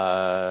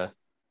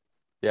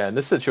in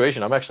this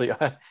situation,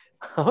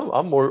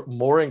 I'm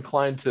more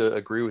inclined to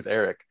agree with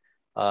Eric.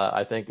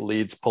 I think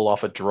Leeds pull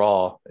off a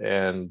draw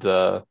and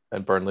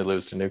Burnley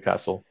lose to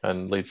Newcastle,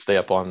 and Leeds stay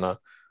up on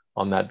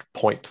that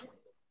point.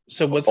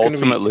 So what's going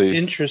to be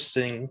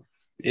interesting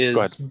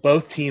is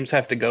both teams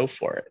have to go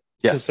for it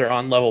because they're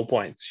on level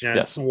points.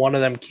 One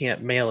of them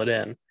can't mail it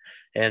in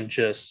and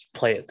just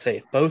play it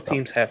safe. Both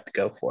teams have to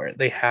go for it.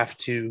 They have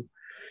to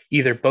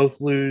either both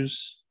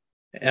lose,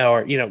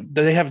 or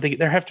there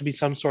have to be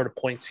some sort of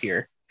points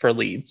here for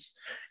Leeds,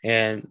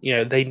 and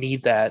they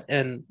need that.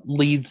 And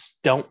Leeds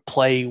don't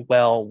play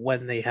well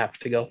when they have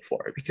to go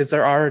for it because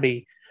they're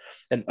already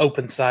an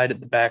open side at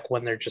the back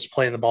when they're just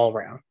playing the ball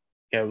around.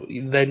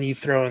 Then you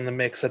throw in the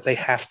mix that they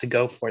have to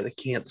go for it. They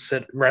can't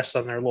rest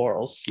on their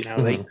laurels.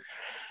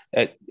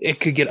 It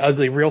could get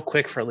ugly real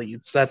quick for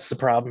Leeds. That's the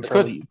problem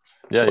for Leeds.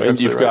 Yeah,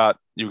 you've got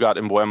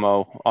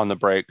Mbeumo on the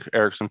break,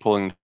 Eriksen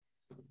pulling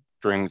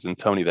strings, and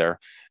Tony there,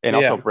 and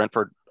also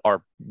Brentford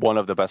are one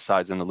of the best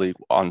sides in the league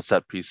on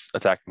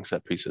attacking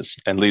set pieces,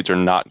 and Leeds are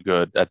not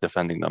good at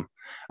defending them.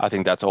 I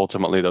think that's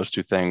ultimately those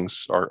two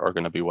things are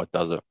going to be what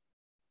does it.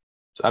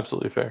 It's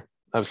absolutely fair.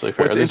 Absolutely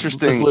fair. What's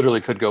interesting, this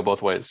literally could go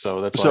both ways.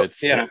 So that's why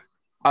it's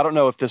I don't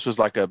know if this was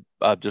like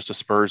just a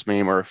Spurs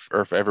meme or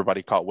if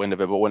everybody caught wind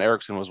of it, but when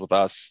Eriksen was with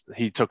us,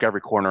 he took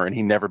every corner and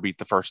he never beat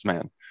the first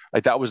man.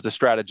 Like that was the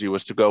strategy,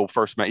 was to go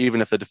first man, even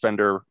if the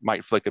defender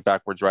might flick it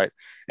backwards, right?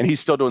 And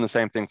he's still doing the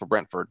same thing for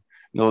Brentford.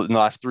 In the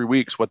last 3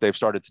 weeks, what they've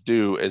started to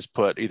do is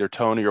put either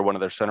Tony or one of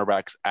their center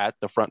backs at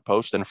the front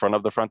post in front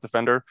of the front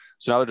defender.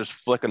 So now they're just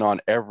flicking on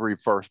every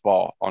first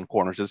ball on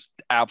corners. It's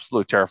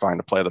absolutely terrifying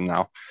to play them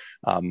now.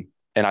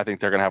 And I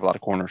think they're going to have a lot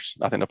of corners.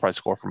 I think they'll probably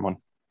score from one.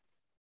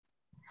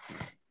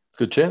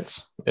 Good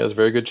chance. Yeah, it's a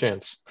very good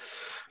chance.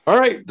 All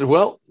right.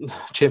 Well,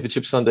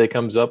 Championship Sunday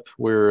comes up.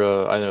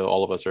 I know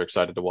all of us are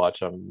excited to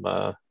watch.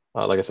 Like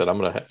I said, I'm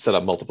going to set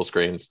up multiple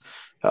screens.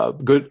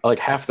 Good. Like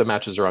half the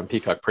matches are on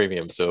Peacock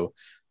Premium, so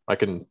I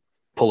can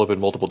pull up in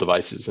multiple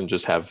devices and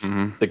just have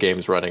the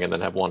games running, and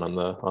then have one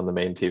on the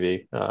main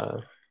TV.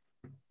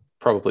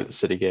 Probably the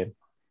City game.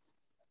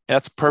 Yeah,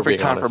 it's perfect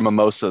time for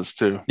mimosas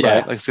too. Yeah,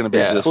 right? Like it's going to be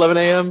just 11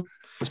 a.m.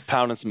 Just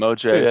pounding some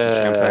OJ, some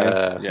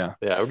champagne.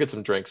 Yeah, we'll get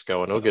some drinks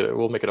going.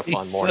 We'll make it a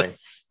fun morning.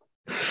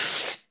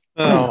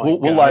 Oh,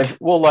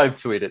 we'll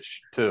live tweet it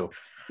too.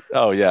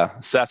 Oh yeah,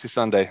 Sassy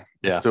Sunday.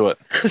 Let's do it.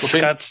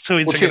 Scott's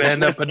tweets are gonna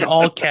end up in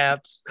all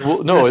caps.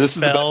 Well, no, this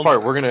is the best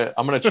part.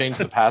 I'm gonna change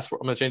the password.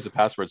 I'm gonna change the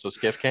password so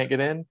Skiff can't get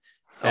in,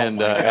 and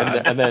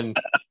then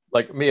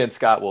like me and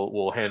Scott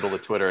will handle the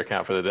Twitter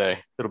account for the day.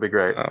 It'll be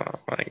great. Oh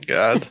my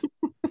god.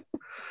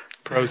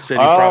 Pro City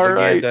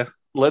propaganda. Right.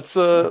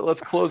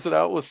 Let's close it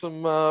out with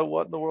some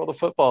what in the world of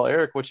football.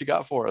 Eric, what you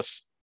got for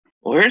us?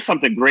 Well, here's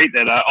something great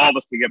that all of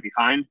us can get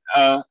behind.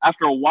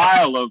 After a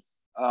while of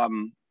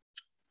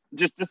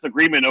just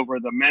disagreement over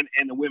the men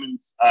and the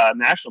women's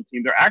national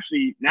team, they're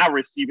actually now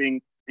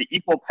receiving the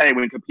equal pay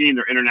when competing in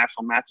their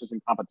international matches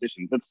and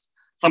competitions. That's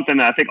something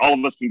that I think all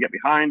of us can get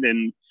behind.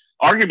 And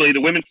arguably,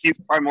 the women's team is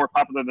probably more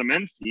popular than the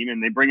men's team,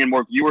 and they bring in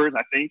more viewers,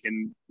 I think,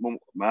 and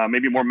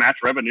maybe more match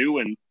revenue.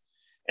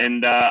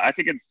 And I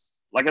think it's,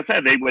 like I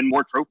said, they win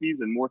more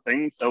trophies and more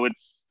things. So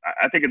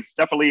I think it's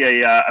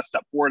definitely a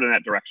step forward in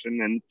that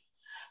direction. And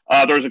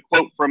there's a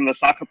quote from the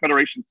Soccer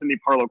Federation, Cindy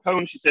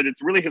Parlow-Cohn. She said,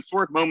 "It's a really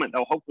historic moment that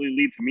will hopefully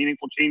lead to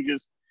meaningful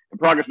changes and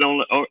progress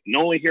not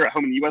only here at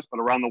home in the U.S., but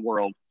around the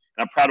world.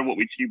 And I'm proud of what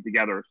we achieved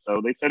together." So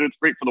they said it's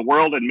great for the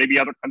world, and maybe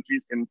other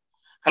countries can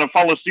kind of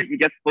follow suit and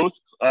get both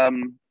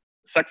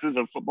sexes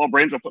of football,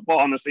 brands of football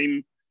on the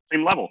same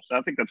level. So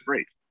I think that's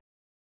great.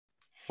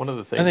 One of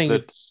the things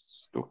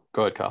go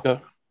ahead,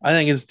 Kyle. I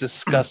think it's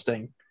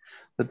disgusting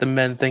that the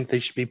men think they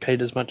should be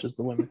paid as much as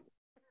the women.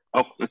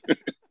 Oh,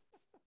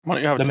 why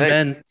don't you have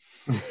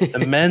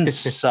the men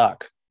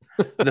suck.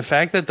 The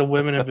fact that the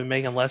women have been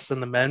making less than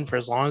the men for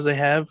as long as they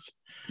have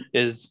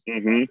is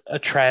a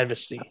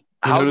travesty.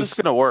 How is this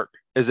going to work?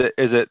 Is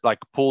it like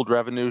pooled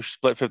revenue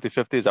split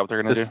 50-50? Is that what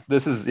they're going to do?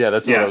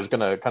 That's what I was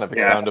going to kind of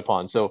expound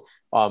upon. So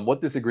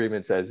what this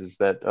agreement says is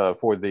that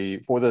for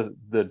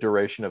the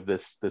duration of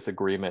this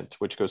agreement,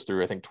 which goes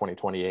through, I think,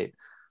 2028,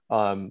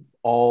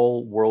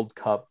 all World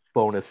Cup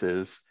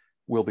bonuses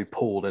will be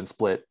pooled and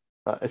split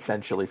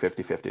essentially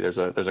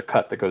 50-50. There's a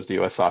cut that goes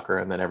to US Soccer,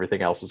 and then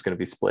everything else is going to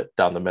be split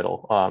down the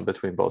middle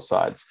between both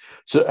sides.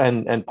 So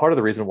and part of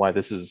the reason why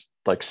this is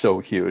like so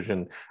huge,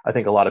 and I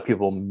think a lot of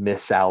people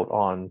miss out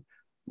on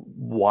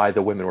why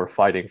the women were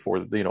fighting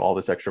for all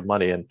this extra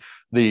money, and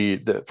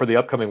the for the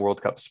upcoming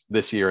World Cups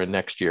this year and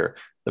next year,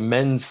 the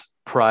men's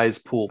prize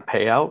pool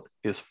payout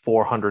is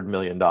 $400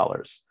 million.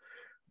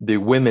 The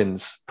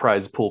women's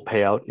prize pool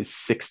payout is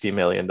 $60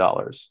 million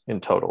in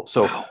total.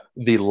 So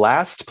the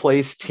last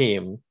place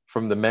team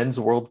from the men's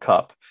World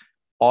Cup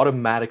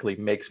automatically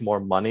makes more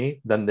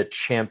money than the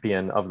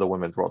champion of the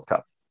women's World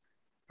Cup,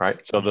 right?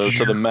 So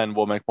the men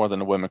will make more than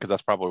the women, because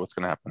that's probably what's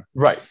going to happen,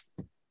 right?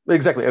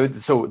 Exactly.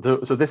 So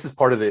this is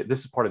part of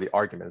the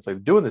argument. It's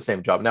like doing the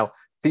same job now.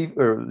 FIFA,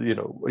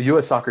 or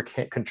U.S. Soccer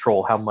can't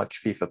control how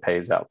much FIFA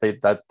pays out.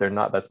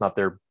 That's not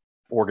their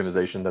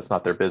organization. That's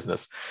not their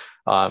business.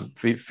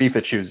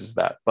 FIFA chooses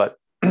that, but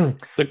the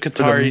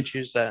Qatari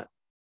choose that.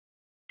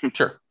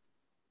 Sure,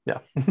 yeah.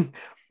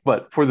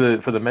 But for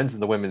the men's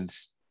and the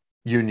women's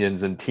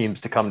unions and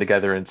teams to come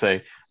together and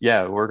say,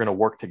 yeah, we're going to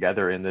work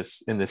together in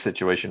this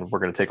situation. We're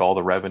going to take all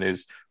the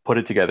revenues, put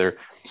it together,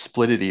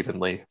 split it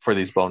evenly for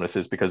these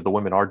bonuses, because the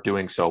women are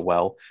doing so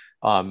well.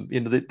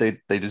 They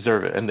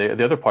deserve it. And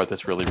the other part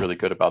that's really, really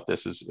good about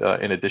this is,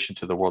 in addition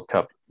to the World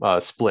Cup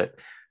split,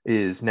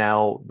 is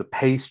now the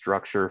pay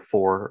structure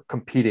for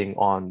competing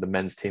on the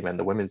men's team and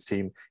the women's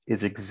team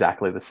is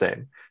exactly the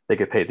same. They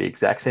get paid the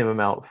exact same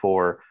amount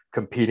for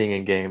competing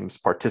in games,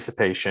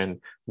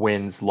 participation,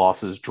 wins,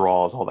 losses,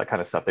 draws, all that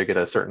kind of stuff. They get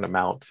a certain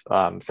amount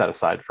set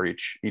aside for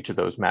each of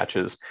those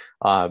matches.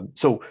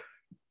 So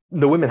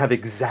the women have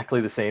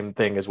exactly the same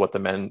thing as what the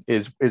men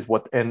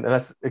and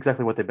that's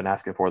exactly what they've been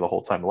asking for the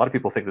whole time. A lot of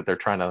people think that they're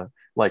trying to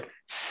like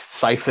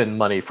siphon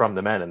money from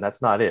the men, and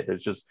that's not it.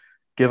 It's just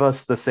give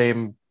us the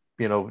same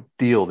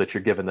deal that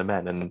you're giving the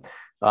men.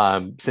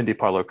 And Cindy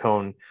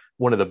Parlow-Cohn,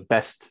 one of the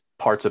best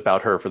parts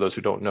about her, for those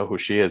who don't know who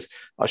she is,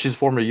 she's a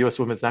former U.S.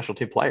 women's national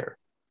team player,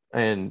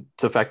 and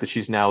the fact that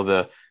she's now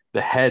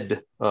the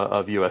head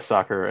of U.S.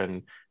 Soccer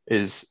and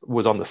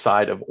was on the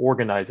side of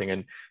organizing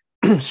and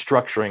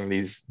structuring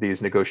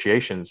these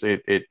negotiations,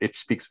 it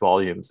speaks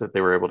volumes that they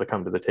were able to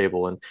come to the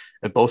table and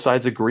both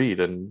sides agreed.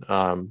 And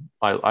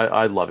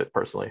I love it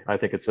personally. I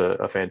think it's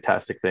a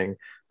fantastic thing.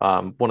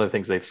 One of the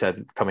things they've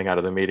said coming out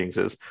of the meetings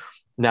is,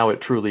 now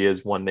it truly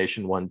is one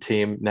nation, one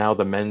team. Now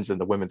the men's and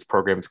the women's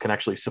programs can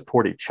actually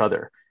support each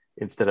other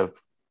instead of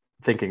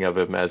thinking of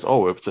them as,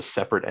 it's a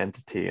separate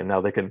entity. And now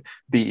they can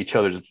be each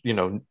other's,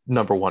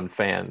 number one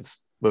fans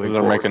moving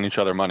forward. They're making each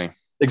other money.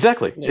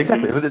 Exactly. Yeah.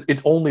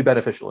 It's only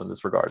beneficial in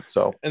this regard.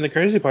 So, And the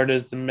crazy part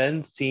is the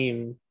men's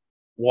team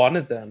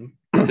wanted them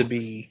to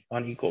be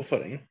on equal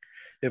footing.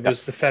 It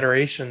was the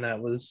federation that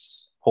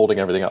was holding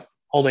everything up.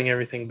 holding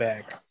everything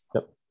back.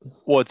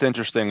 What's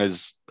interesting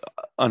is,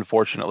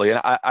 unfortunately,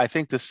 and I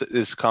think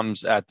this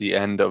comes at the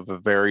end of a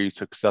very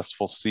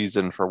successful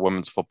season for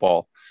women's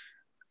football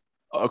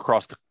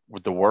across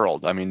the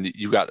world. I mean,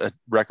 you got a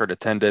record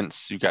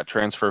attendance, you got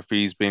transfer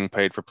fees being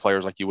paid for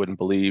players like you wouldn't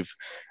believe.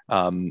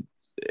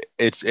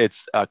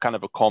 It's kind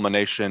of a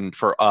culmination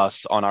for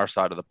us on our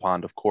side of the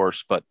pond, of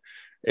course, but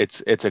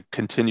it's a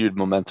continued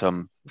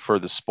momentum for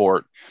the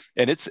sport,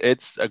 and it's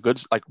a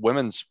good, like,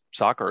 women's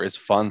soccer is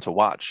fun to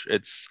watch.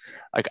 It's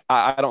like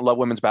I don't love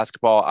women's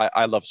basketball.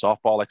 I love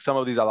softball. Like, some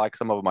of these I like,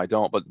 some of them I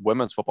don't, but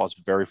women's football is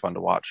very fun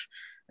to watch,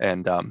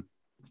 and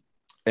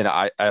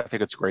I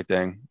think it's a great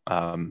thing.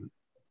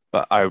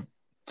 But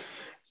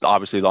it's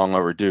obviously long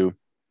overdue.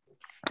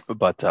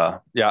 But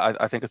yeah,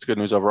 I think it's good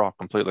news overall,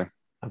 completely.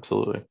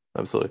 Absolutely.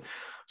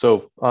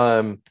 So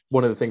one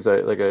of the things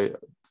I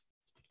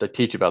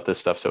teach about this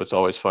stuff, so it's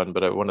always fun.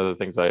 But one of the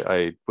things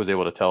I was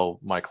able to tell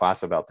my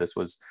class about this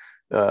was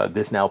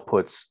this now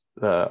puts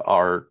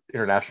our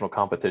international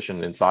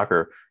competition in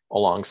soccer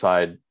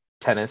alongside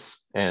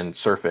tennis and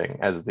surfing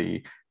as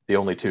the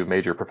only two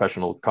major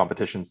professional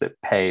competitions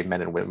that pay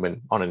men and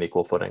women on an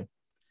equal footing,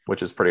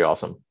 which is pretty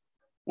awesome.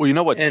 Well, you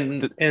know what's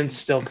and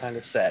still kind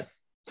of sad.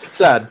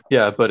 Sad,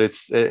 yeah, but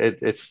it's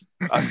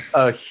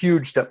a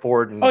huge step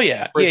forward. For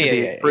it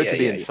to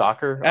be in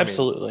soccer.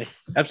 Absolutely.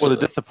 Well, the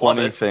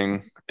disappointing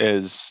thing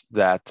is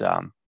that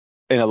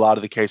in a lot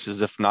of the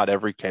cases, if not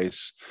every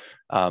case,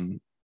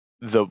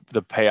 the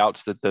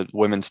payouts that the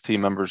women's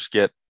team members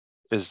get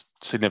is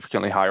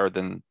significantly higher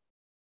than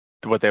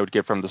what they would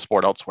get from the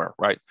sport elsewhere,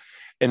 right?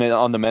 And then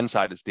on the men's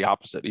side, it's the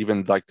opposite.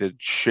 Even like the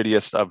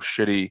shittiest of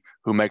shitty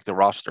who make the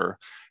roster,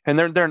 and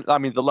they're I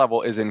mean, the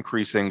level is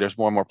increasing. There's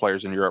more and more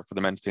players in Europe for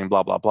the men's team,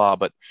 blah blah blah.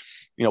 But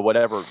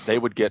whatever they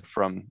would get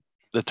from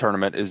the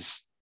tournament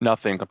is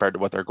nothing compared to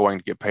what they're going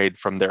to get paid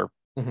from their.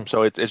 Mm-hmm.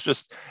 So it's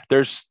just,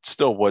 there's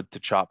still wood to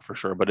chop for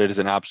sure, but it is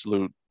an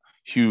absolute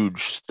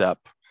huge step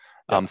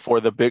for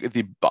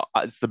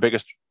it's the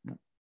biggest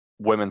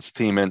women's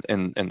team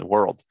in the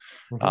world,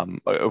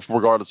 mm-hmm.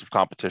 Regardless of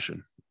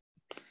competition.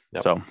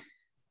 Yep. So.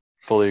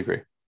 Fully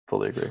agree.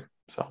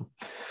 So,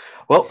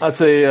 well, I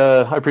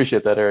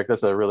appreciate that, Eric.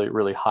 That's a really,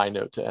 really high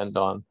note to end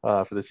on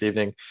for this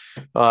evening.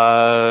 This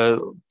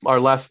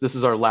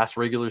is our last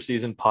regular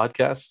season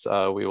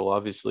podcast. We will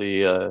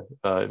obviously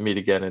meet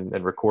again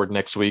and record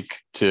next week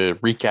to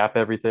recap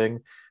everything,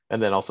 and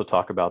then also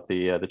talk about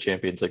the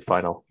Champions League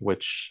final,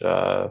 which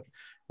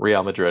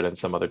Real Madrid and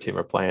some other team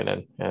are playing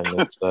in, and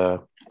it's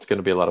going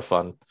to be a lot of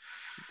fun.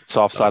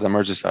 Soft side and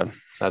Merseyside.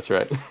 That's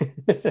right.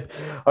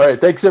 All right.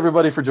 Thanks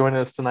everybody for joining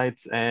us tonight,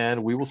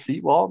 and we will see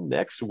you all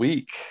next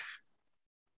week.